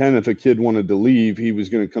 times out of 10, if a kid wanted to leave, he was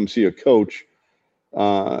going to come see a coach,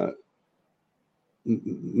 not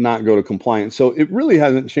go to compliance. So it really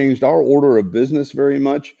hasn't changed our order of business very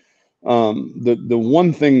much. The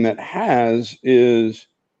one thing that has is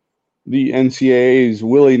the NCAA's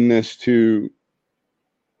willingness to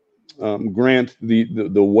grant the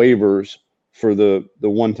waivers for the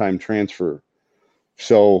one-time transfer.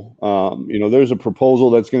 So, there's a proposal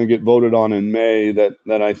that's going to get voted on in May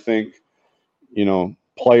that I think,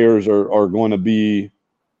 players are going to be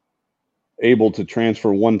able to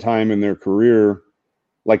transfer one time in their career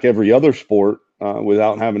like every other sport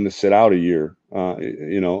without having to sit out a year.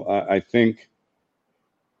 I think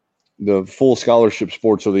the full scholarship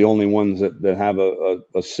sports are the only ones that have a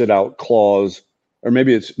sit out clause, or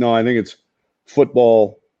maybe I think it's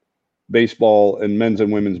football, baseball, and men's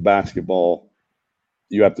and women's basketball.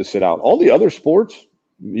 You have to sit out. All the other sports,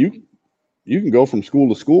 you can go from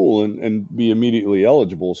school to school and be immediately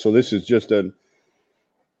eligible. So this is just an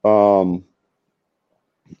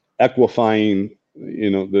equifying,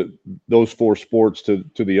 those four sports to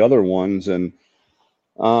the other ones, and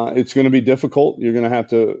it's going to be difficult. You're going to have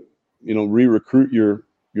to, re-recruit your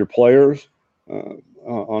players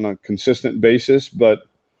on a consistent basis, but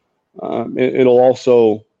it'll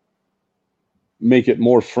also make it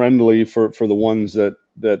more friendly for the ones that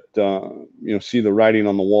see the writing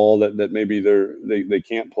on the wall that maybe they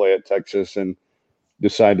can't play at Texas and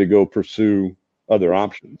decide to go pursue other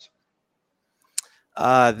options.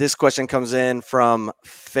 This question comes in from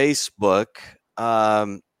Facebook,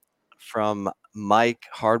 from Mike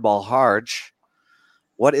Hardball Harge.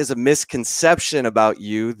 What is a misconception about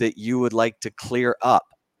you that you would like to clear up?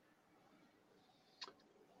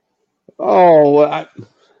 Oh,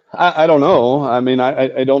 I don't know. I mean,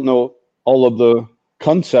 I don't know all of the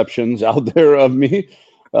conceptions out there of me.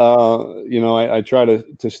 I try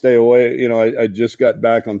to stay away. I just got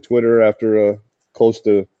back on Twitter after a close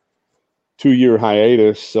to 2-year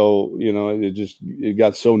hiatus. So, it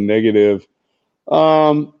got so negative.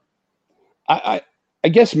 I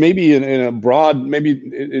guess maybe in a broad, maybe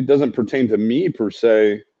it doesn't pertain to me per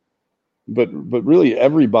se, but really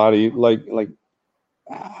everybody, like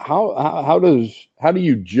how do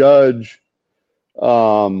you judge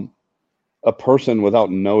a person without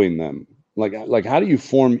knowing them? Like how do you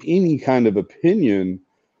form any kind of opinion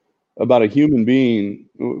about a human being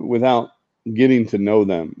without getting to know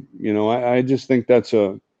them? I just think that's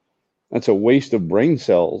a waste of brain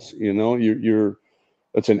cells.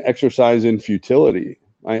 It's an exercise in futility.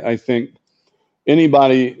 I think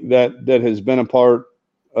anybody that has been a part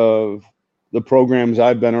of the programs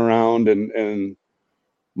I've been around and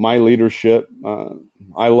my leadership,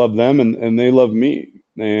 I love them and they love me,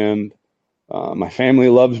 and my family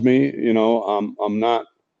loves me. I'm not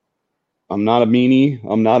a meanie.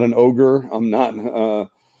 I'm not an ogre. I'm not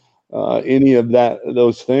any of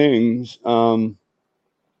those things. I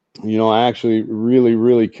actually really,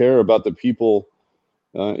 really care about the people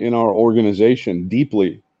in our organization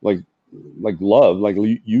deeply, like love,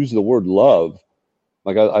 use the word love.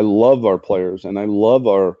 I love our players and I love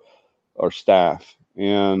our staff,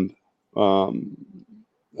 and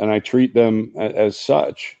I treat them as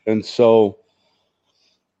such. And so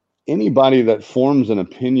anybody that forms an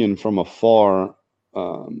opinion from afar,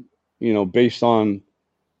 based on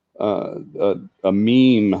a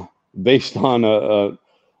meme, based on a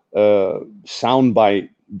soundbite,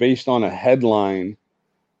 based on a headline,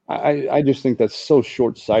 I just think that's so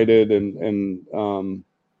short-sighted and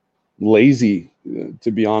lazy,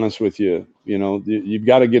 to be honest with you. You've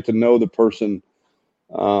got to get to know the person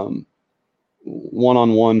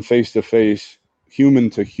one-on-one, face-to-face, human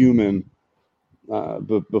to human,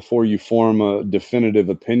 before you form a definitive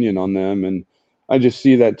opinion on them. And I just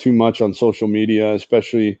see that too much on social media,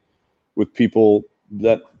 especially with people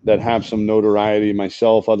that have some notoriety,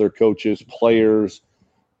 myself, other coaches, players,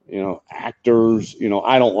 actors.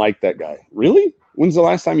 I don't like that guy. Really? When's the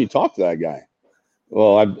last time you talked to that guy?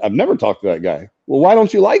 Well, I've never talked to that guy. Well, why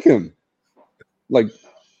don't you like him? Like,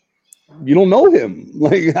 you don't know him.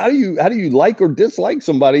 Like, how do you like or dislike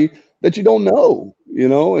somebody that you don't know?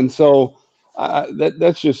 And so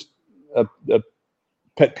that's just a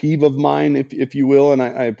pet peeve of mine, if you will. And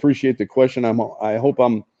I appreciate the question. I hope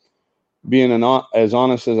I'm being as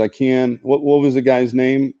honest as I can. What was the guy's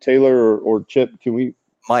name? Taylor or Chip? Can we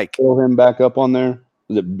Mike throw him back up on there?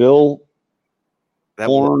 Is it Bill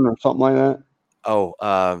Horn or something like that? Oh,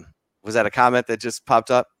 was that a comment that just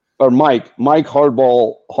popped up? Or Mike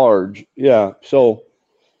Hardball Harge. Yeah. So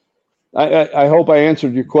I hope I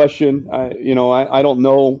answered your question. I don't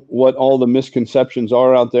know what all the misconceptions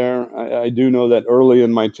are out there. I do know that early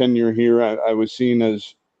in my tenure here, I was seen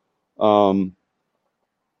as,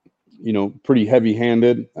 pretty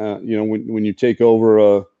heavy-handed. When you take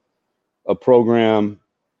over a program,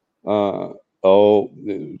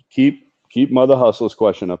 keep keep Mother Hustle's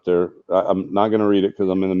question up there. I'm not going to read it because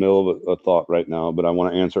I'm in the middle of a thought right now, but I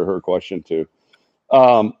want to answer her question too.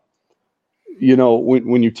 When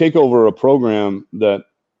you take over a program that,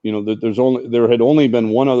 there had only been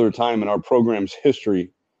one other time in our program's history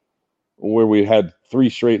where we had 3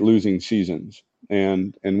 straight losing seasons,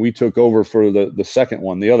 and we took over for the second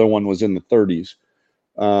one. The other one was in the 30s,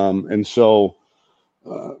 and so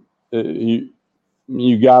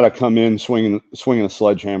you got to come in swinging a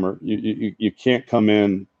sledgehammer. You can't come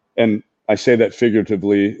in, and I say that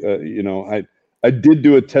figuratively. I did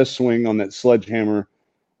do a test swing on that sledgehammer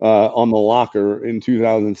on the locker in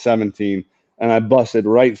 2017, and I busted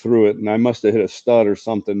right through it, and I must have hit a stud or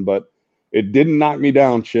something, but it didn't knock me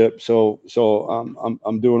down, Chip. So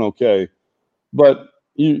I'm doing okay. But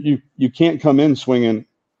you can't come in swinging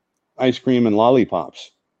ice cream and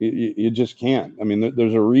lollipops. You just can't. I mean,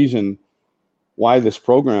 there's a reason why this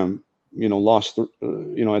program, lost,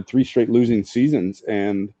 had 3 straight losing seasons,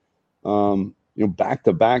 and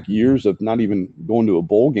back-to-back years of not even going to a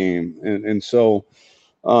bowl game, and so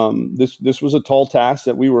this was a tall task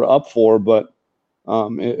that we were up for. But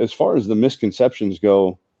as far as the misconceptions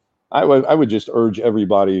go, I would just urge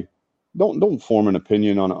everybody, don't form an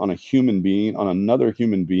opinion on a human being, on another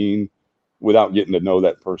human being, without getting to know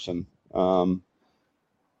that person.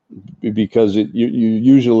 Because you're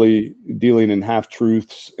usually dealing in half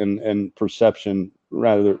truths and perception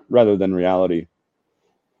rather than reality.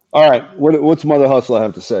 All right, what's Mother Hustler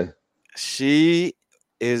have to say? She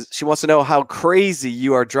wants to know how crazy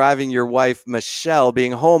you are driving your wife Michelle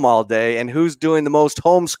being home all day, and who's doing the most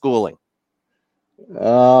homeschooling.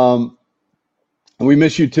 We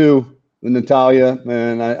miss you too, Natalia.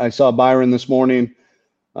 And I saw Byron this morning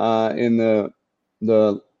in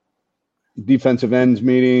the defensive ends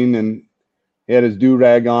meeting, and he had his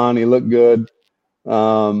do-rag on. He looked good.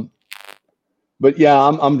 But yeah,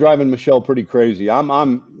 I'm driving Michelle pretty crazy.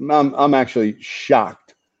 I'm actually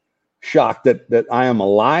shocked that I am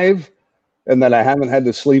alive and that I haven't had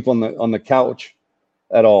to sleep on the couch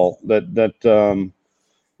at all. That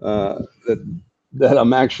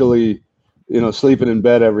I'm actually, sleeping in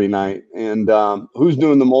bed every night. And who's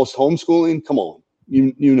doing the most homeschooling? Come on,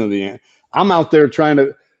 you know the answer. I'm out there trying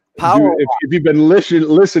to. If you've been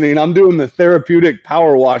listening, I'm doing the therapeutic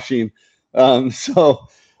power washing. So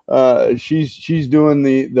she's doing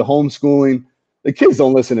the homeschooling. The kids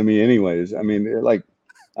don't listen to me anyways. I mean, they're like,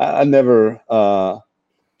 I never.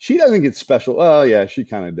 She doesn't get special. Oh yeah, she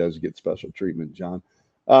kind of does get special treatment, John.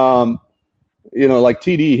 Like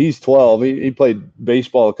TD, he's 12. He played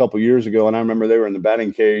baseball a couple years ago, and I remember they were in the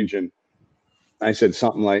batting cage, and I said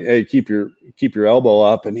something like, "Hey, keep your elbow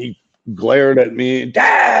up," and he glared at me,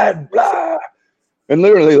 "Dad, blah." And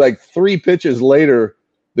literally like 3 pitches later,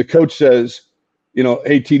 the coach says,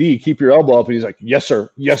 "Hey, TD, keep your elbow up." And he's like, "Yes, sir.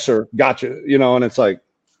 Yes, sir. Gotcha." And it's like,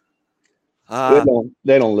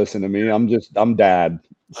 they don't listen to me. I'm dad.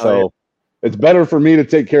 So It's better for me to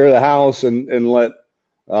take care of the house and let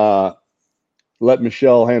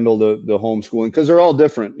Michelle handle the homeschooling, because they're all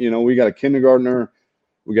different. We got a kindergartner,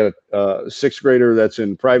 we got a 6th grader that's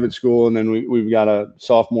in private school, and then we've got a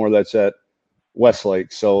sophomore that's at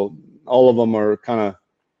Westlake. So all of them are kind of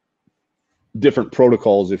different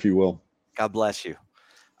protocols, if you will. God bless you.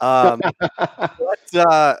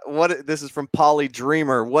 This is from Polly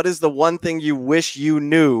Dreamer. What is the one thing you wish you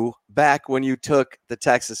knew back when you took the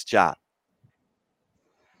Texas job?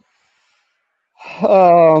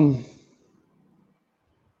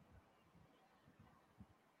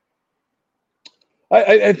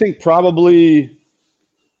 I think probably,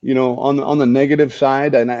 on the negative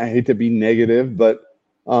side, and I hate to be negative, but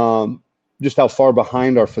just how far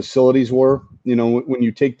behind our facilities were. When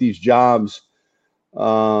you take these jobs,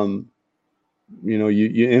 you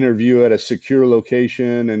interview at a secure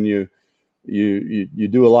location, and you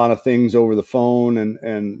do a lot of things over the phone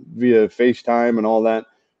and via FaceTime and all that.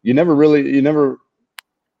 You never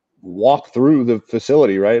walk through the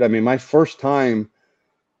facility, right? I mean, my first time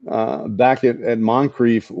back at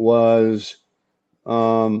Moncrief was,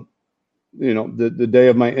 the day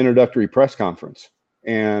of my introductory press conference,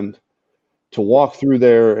 and to walk through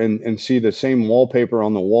there and see the same wallpaper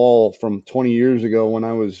on the wall from 20 years ago when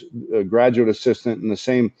I was a graduate assistant, and the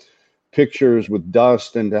same pictures with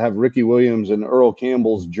dust, and to have Ricky Williams and Earl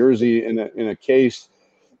Campbell's jersey in a case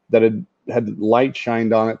that had light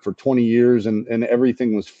shined on it for 20 years, and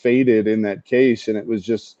everything was faded in that case, and it was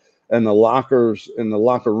just, and the lockers and the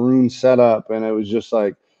locker room set up, and it was just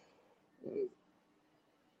like,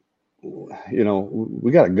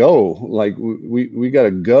 we got to go. Like we got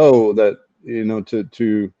to go, that,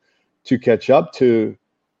 to catch up to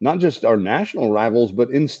not just our national rivals, but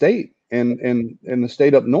in state. and the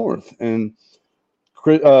state up north. And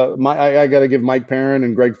I got to give Mike Perrin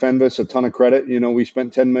and Greg Fenves a ton of credit. We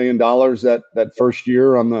spent $10 million that first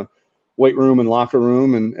year on the weight room and locker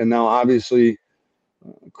room, and now obviously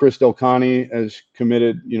Chris Del Conte has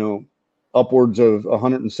committed upwards of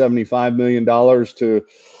 $175 million to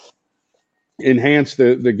enhance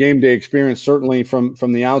the game day experience, certainly from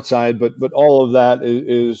the outside, but all of that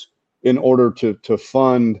is in order to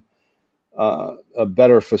fund a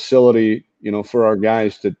better facility, for our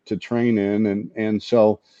guys to train in. And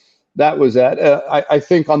so that was that. I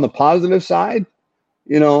think on the positive side,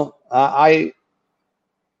 the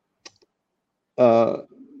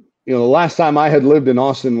last time I had lived in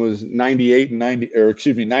Austin was 99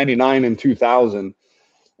 and 2000.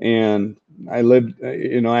 And I lived,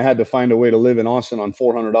 I had to find a way to live in Austin on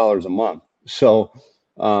 $400 a month. So,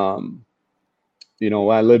 I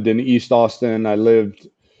lived in East Austin. I lived,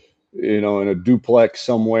 in a duplex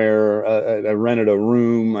somewhere. I rented a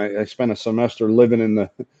room. I spent a semester living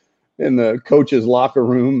in the coach's locker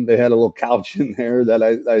room. They had a little couch in there that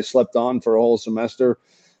I slept on for a whole semester.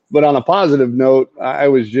 But on a positive note, I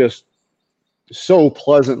was just so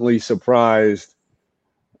pleasantly surprised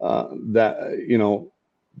that,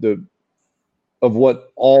 of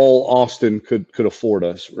what all Austin could afford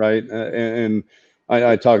us, right? And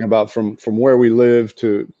I talk about from where we live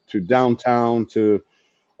to downtown to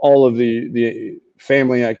all of the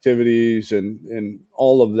family activities and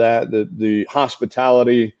all of that, the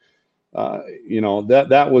hospitality,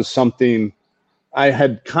 that was something I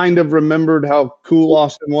had kind of remembered how cool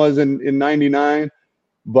Austin was in 99,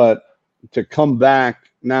 but to come back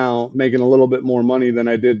now making a little bit more money than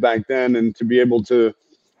I did back then, and to be able to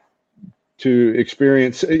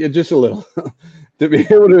experience just a little, to be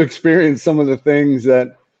able to experience some of the things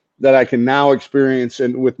that I can now experience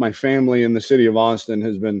and with my family in the city of Austin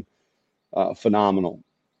has been phenomenal.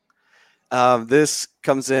 This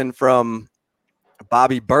comes in from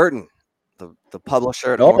Bobby Burton, the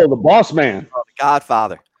publisher. The boss man. The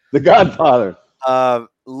Godfather. The Godfather.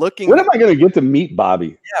 When am I going to get to meet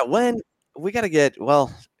Bobby? Yeah, when we got to we'll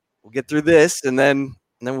get through this and then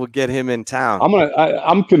we'll get him in town.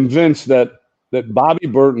 I'm convinced that Bobby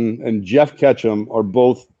Burton and Jeff Ketchum are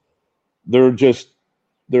both, they're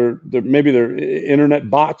maybe they're internet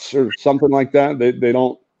bots or something like that.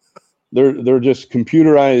 They're just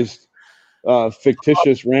computerized,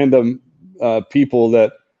 fictitious, random people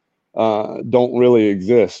that don't really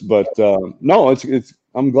exist. But no,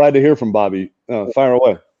 I'm glad to hear from Bobby. Fire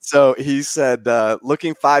away. So he said,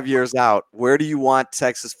 looking 5 years out, where do you want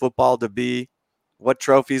Texas football to be? What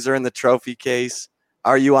trophies are in the trophy case?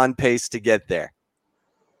 Are you on pace to get there?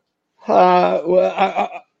 Well,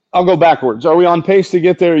 I'll go backwards. Are we on pace to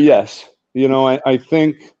get there? Yes. I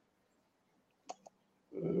think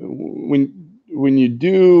when you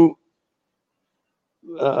do,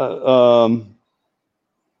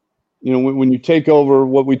 when you take over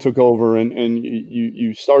what we took over and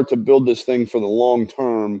you start to build this thing for the long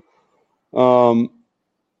term,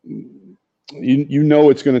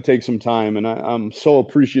 it's going to take some time. And I'm so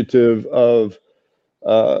appreciative of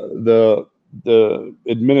the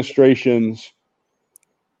administration's,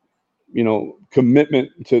 commitment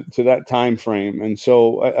to that time frame. And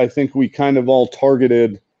so I think we kind of all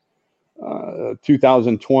targeted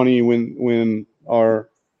 2020 when our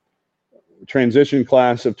transition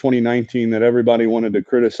class of 2019 that everybody wanted to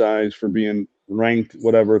criticize for being ranked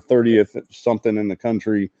 30th something in the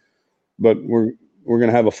country, but we're going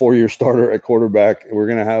to have a 4-year starter at quarterback. We're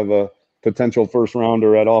going to have a potential first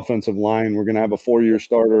rounder at offensive line. We're going to have a 4-year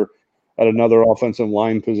starter at another offensive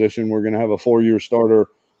line position. We're going to have a 4-year starter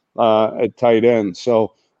at tight end.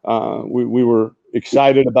 So we were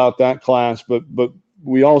excited about that class, but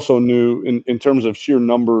we also knew in terms of sheer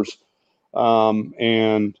numbers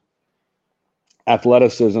and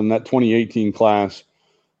athleticism, that 2018 class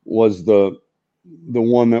was the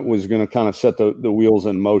one that was going to kind of set the wheels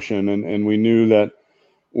in motion. And we knew that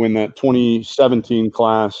when that 2017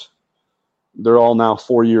 class, they're all now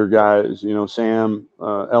 4-year guys. Sam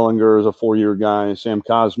Ellinger is a 4-year guy. Sam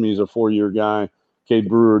Cosme is a 4-year guy. Cade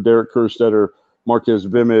Brewer, Derek Kerstetter, Marquez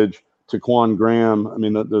Vimage, Taquan Graham. I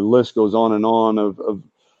mean, the list goes on and on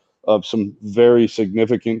of some very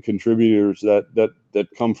significant contributors that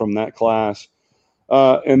come from that class.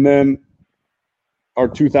 And then our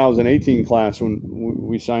 2018 class, when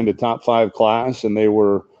we signed a top 5 class, and they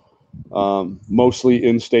were mostly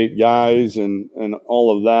in-state guys and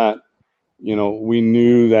all of that, we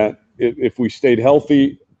knew that if we stayed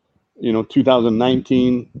healthy,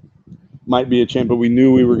 2019 might be a chance, but we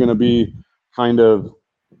knew we were going to be kind of,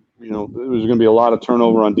 there was going to be a lot of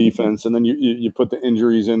turnover on defense. And then you put the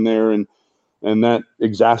injuries in there, and and that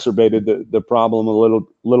exacerbated the problem a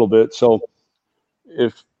little bit. So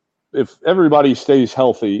if everybody stays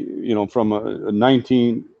healthy, from a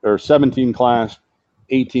 19 or 17 class,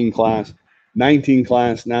 18 class, 19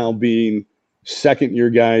 class now being second year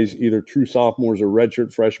guys, either true sophomores or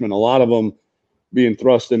redshirt freshmen, a lot of them being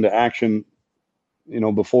thrust into action,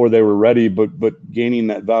 before they were ready, but gaining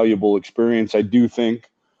that valuable experience. I do think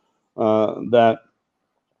that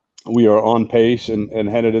we are on pace and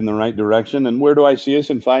headed in the right direction. And where do I see us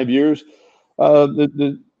in 5 years?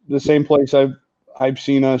 The same place I've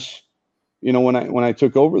seen us, when I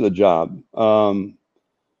took over the job.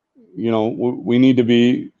 We need to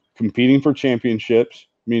be competing for championships,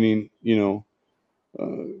 meaning,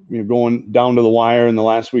 going down to the wire in the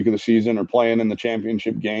last week of the season or playing in the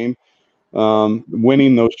championship game,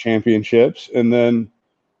 winning those championships, and then,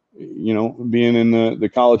 being in the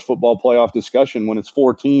college football playoff discussion. When it's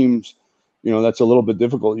 4 teams, that's a little bit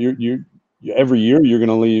difficult. You every year you're going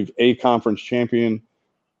to leave a conference champion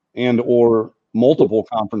and or multiple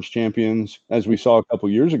conference champions, as we saw a couple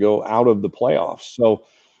years ago, out of the playoffs. So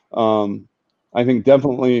I think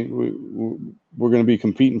definitely we're going to be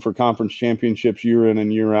competing for conference championships year in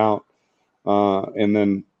and year out, and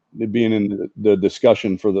then being in the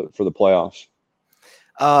discussion for the playoffs.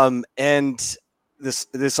 And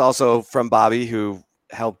this also from Bobby, who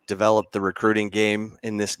helped develop the recruiting game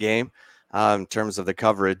in this game, in terms of the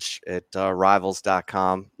coverage at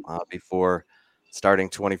Rivals.com before starting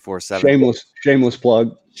 24/7. Shameless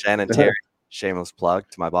plug. Shannon Terry. Shameless plug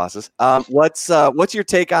to my bosses. What's your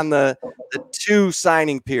take on the 2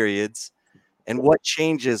 signing periods, and what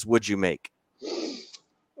changes would you make?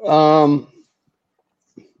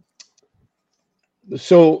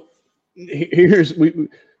 So here's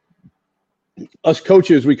us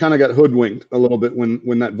coaches, we kind of got hoodwinked a little bit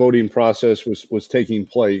when that voting process was taking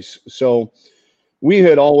place. So we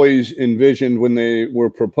had always envisioned, when they were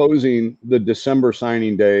proposing the December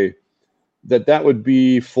signing day, that would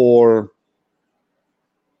be for,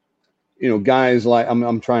 guys like,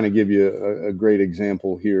 I'm trying to give you a great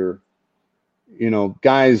example here.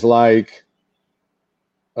 Guys like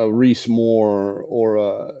Reese Moore,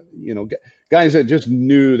 or guys that just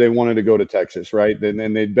knew they wanted to go to Texas, right?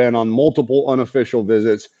 And they'd been on multiple unofficial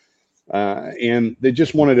visits, and they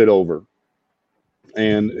just wanted it over.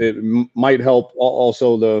 And it might help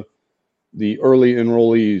also the early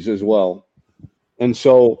enrollees as well. And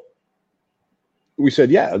so we said,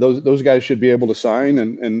 yeah, those guys should be able to sign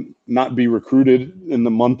and not be recruited in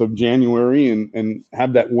the month of January and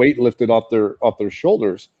have that weight lifted off their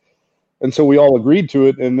shoulders. And so we all agreed to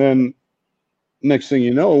it. And then next thing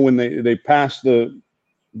you know, when they passed the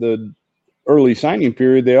early signing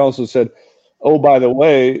period, they also said, oh, by the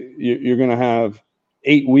way, you're going to have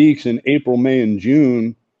 8 weeks in April, May, and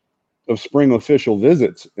June of spring official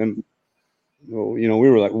visits. And, we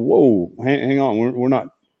were like, whoa, hang on. We're not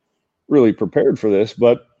really prepared for this,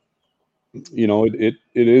 but it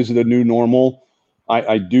is the new normal.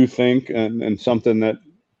 I do think, and something that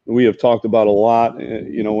we have talked about a lot,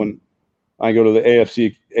 when I go to the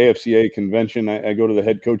AFCA convention, I go to the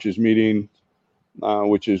head coaches meeting,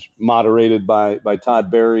 which is moderated by Todd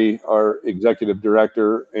Berry, our executive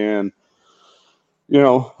director. And,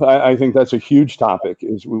 I think that's a huge topic,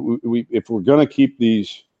 is we if we're going to keep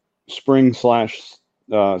these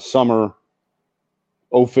spring/summer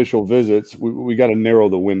official visits, we got to narrow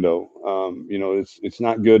the window. It's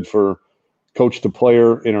not good for coach to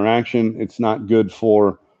player interaction. It's not good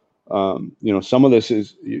for, some of this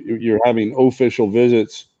is you're having official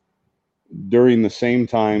visits during the same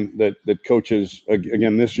time that coaches,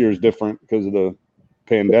 again, this year is different because of the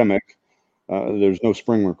pandemic. There's no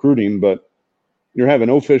spring recruiting, but you're having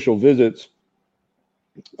official visits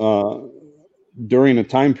during a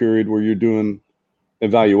time period where you're doing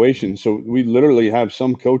evaluation. So we literally have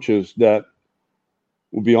some coaches that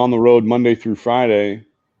will be on the road Monday through Friday,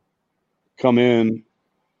 come in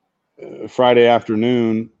Friday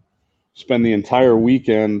afternoon, spend the entire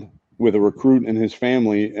weekend with a recruit and his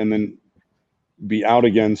family, and then be out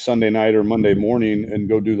again Sunday night or Monday morning and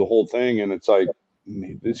go do the whole thing. And it's like,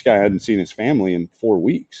 this guy hadn't seen his family in 4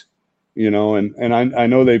 weeks, and I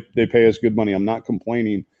know they pay us good money. I'm not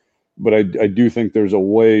complaining, but I do think there's a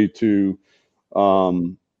way to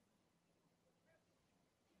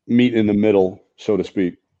meet in the middle, so to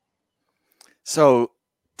speak. So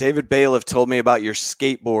David Bailiff told me about your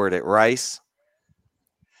skateboard at Rice.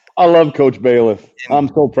 I love Coach Bailiff. I'm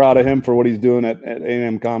so proud of him for what he's doing at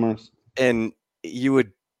A&M Commerce. And you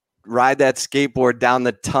would ride that skateboard down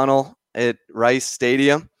the tunnel at Rice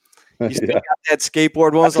Stadium. You still got that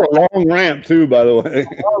skateboard? That's a long ramp too, by the way.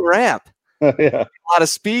 Long ramp. Yeah. A lot of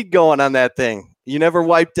speed going on that thing. You never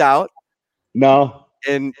wiped out. No,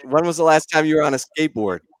 And when was the last time you were on a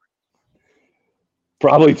skateboard?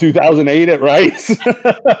 probably 2008 at Rice.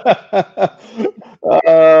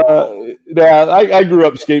 Yeah, I grew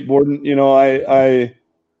up skateboarding. You know, I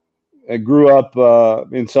grew up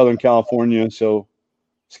in Southern California, so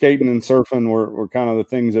skating and surfing were kind of the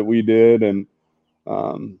things that we did. And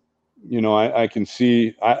you know, I can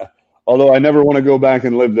see. Although I never want to go back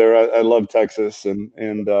and live there, I love Texas,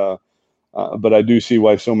 but I do see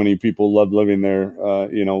why so many people love living there.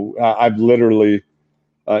 You know, I've literally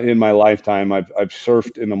in my lifetime, I've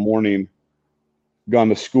surfed in the morning, gone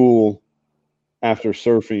to school after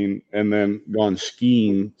surfing, and then gone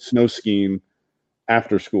skiing, snow skiing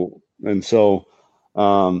after school. And so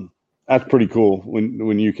that's pretty cool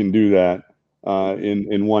when you can do that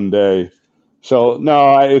in one day. So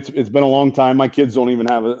no, it's been a long time. My kids don't even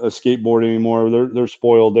have a skateboard anymore. They're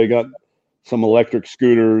spoiled. They got some electric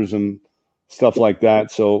scooters and stuff like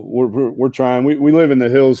that. So we're trying. We live in the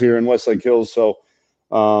hills here in Westlake Hills, so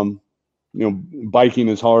you know, biking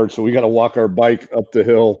is hard. So we got to walk our bike up the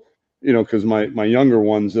hill. You know, because my younger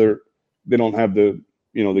ones, they don't have the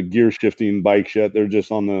gear shifting bikes yet. They're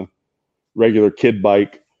just on the regular kid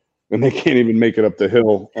bike, and they can't even make it up the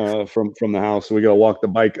hill from the house. So we got to walk the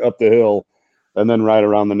bike up the hill and then ride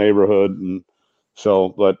around the neighborhood. And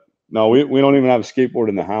so, but no, we don't even have a skateboard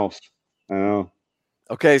in the house. I know.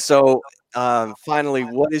 Okay, so finally,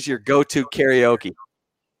 what is your go-to karaoke?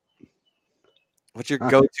 What's your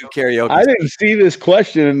go-to karaoke? I didn't see this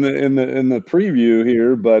question in the preview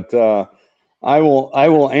here, but I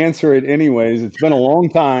will answer it anyways. It's been a long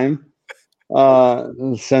time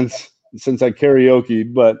since I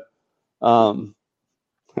karaoke, but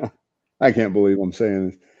I can't believe I'm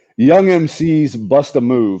saying this. Young MC's "Bust a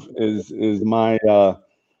Move" is my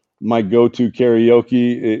my go-to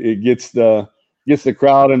karaoke. It gets the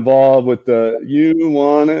crowd involved with the "you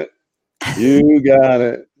want it, you got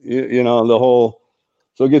it," you know, the whole.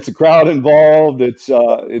 So it gets the crowd involved.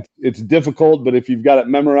 It's difficult, but if you've got it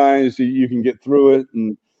memorized, you can get through it.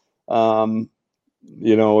 And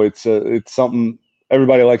you know, it's something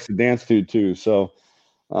everybody likes to dance to too. So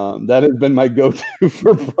that has been my go-to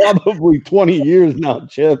for probably 20 years now,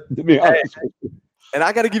 Chip, to be honest with you. And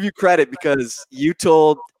I got to give you credit because you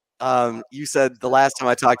told you said the last time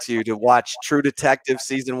I talked to you to watch True Detective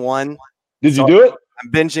season 1. Did you do it?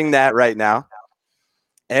 I'm binging that right now.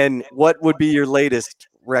 And what would be your latest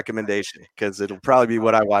recommendation? Because it'll probably be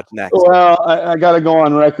what I watch next. Well, I got to go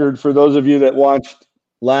on record for those of you that watched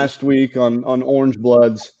last week on Orange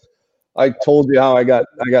Bloods. I told you how I got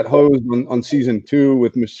hosed on season 2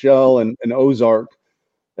 with Michelle and Ozark,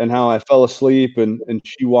 and how I fell asleep and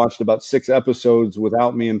she watched about 6 episodes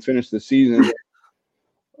without me and finished the season.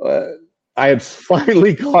 I have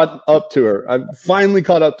finally caught up to her.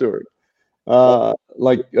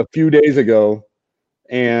 Like a few days ago,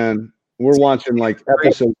 and we're watching like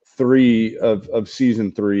episode 3 of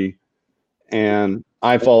season 3, and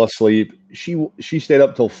I fall asleep. She stayed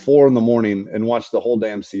up till 4 a.m. and watched the whole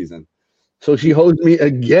damn season. So she hosed me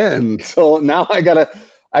again. So now I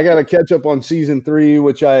gotta catch up on season 3,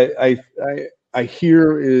 which I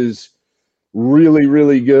hear is really,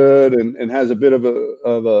 really good and has a bit of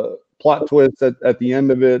a plot twist at the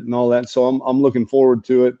end of it and all that. So I'm looking forward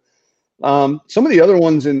to it. Some of the other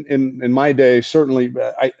ones in my day, certainly,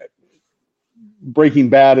 Breaking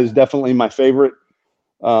Bad is definitely my favorite.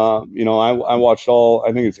 You know, I watched all,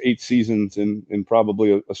 I think it's 8 seasons in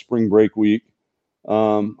probably a spring break week.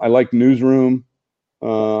 I liked Newsroom.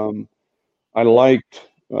 I liked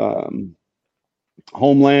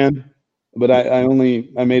Homeland, but I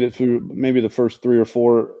made it through maybe the first 3 or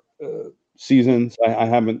 4 seasons. I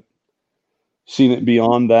haven't seen it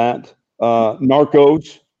beyond that.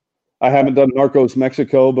 Narcos. I haven't done Narcos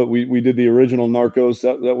Mexico, but we did the original Narcos.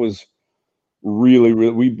 That was really,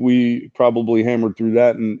 really, we probably hammered through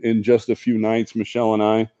that in just a few nights, Michelle and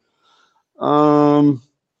I.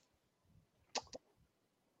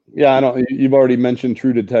 Yeah, I don't. You've already mentioned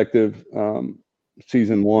True Detective.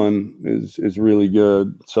 Season 1 is really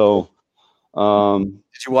good. So,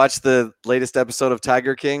 did you watch the latest episode of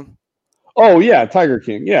Tiger King? Oh yeah, Tiger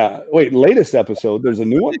King. Yeah. Wait, latest episode. There's a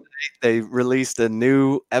new one. They released a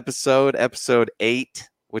new episode 8,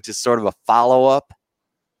 which is sort of a follow-up.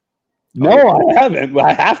 No, I haven't.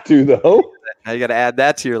 I have to though. Now you got to add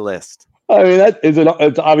that to your list. I mean,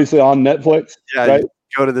 it's obviously on Netflix. Yeah, right?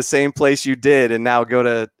 Go to the same place you did, and now go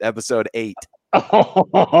to episode 8.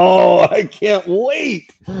 Oh, I can't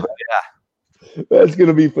wait. Yeah, that's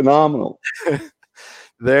gonna be phenomenal.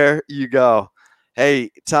 There you go.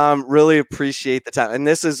 Hey, Tom, really appreciate the time. And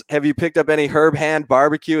have you picked up any Herb Hand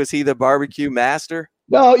barbecue? Is he the barbecue master?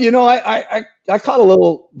 No, you know, I caught a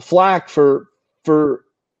little flack for for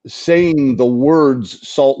saying the words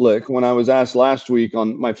Salt Lick when I was asked last week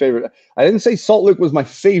on my favorite. I didn't say Salt Lick was my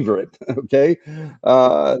favorite. Okay.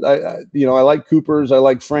 I like Coopers. I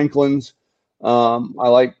like Franklin's. I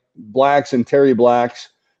like Blacks and Terry Blacks.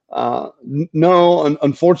 No,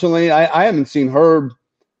 unfortunately, I haven't seen Herb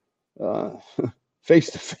face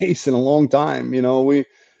to face in a long time. You know, we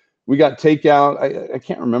got takeout. I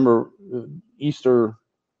can't remember. Easter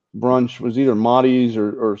brunch was either Marty's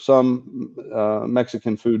or some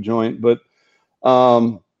Mexican food joint, but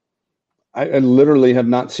I literally have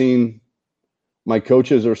not seen my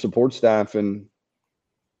coaches or support staff in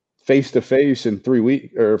face to face in 3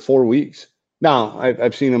 weeks or 4 weeks. Now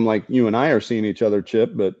I've seen them like you and I are seeing each other,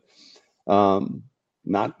 Chip, but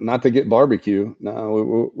not to get barbecue.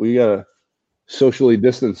 No, we gotta socially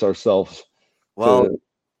distance ourselves. Well,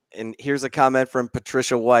 and here's a comment from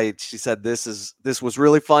Patricia White. She said, this was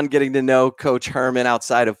really fun getting to know Coach Herman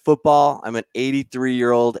outside of football. I'm an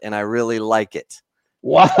 83-year-old and I really like it.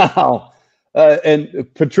 Wow. And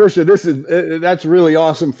Patricia, that's really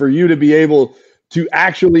awesome for you to be able to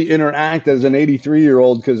actually interact as an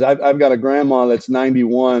 83-year-old, because I've got a grandma that's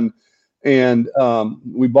 91, and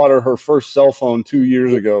we bought her first cell phone 2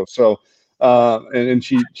 years ago. So and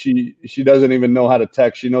she doesn't even know how to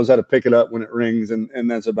text. She knows how to pick it up when it rings,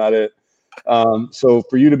 and that's about it. So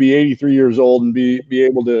for you to be 83 years old and be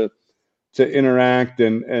able to interact,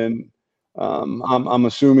 and I'm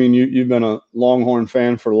assuming you've been a Longhorn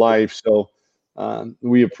fan for life. So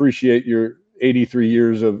we appreciate your 83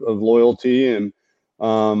 years of loyalty, and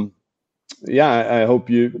I hope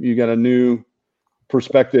you got a new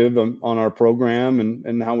perspective on our program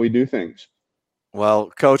and how we do things.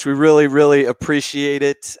 Well, Coach, we really, really appreciate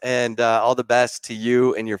it, and all the best to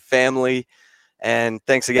you and your family. And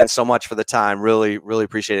thanks again so much for the time. Really, really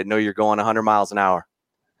appreciate it. Know you're going 100 miles an hour.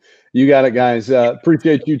 You got it, guys.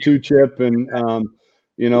 Appreciate you too, Chip. And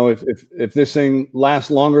if this thing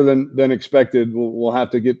lasts longer than expected, we'll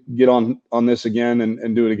have to get on this again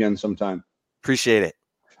and do it again sometime. Appreciate it.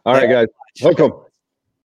 All right, guys. Welcome.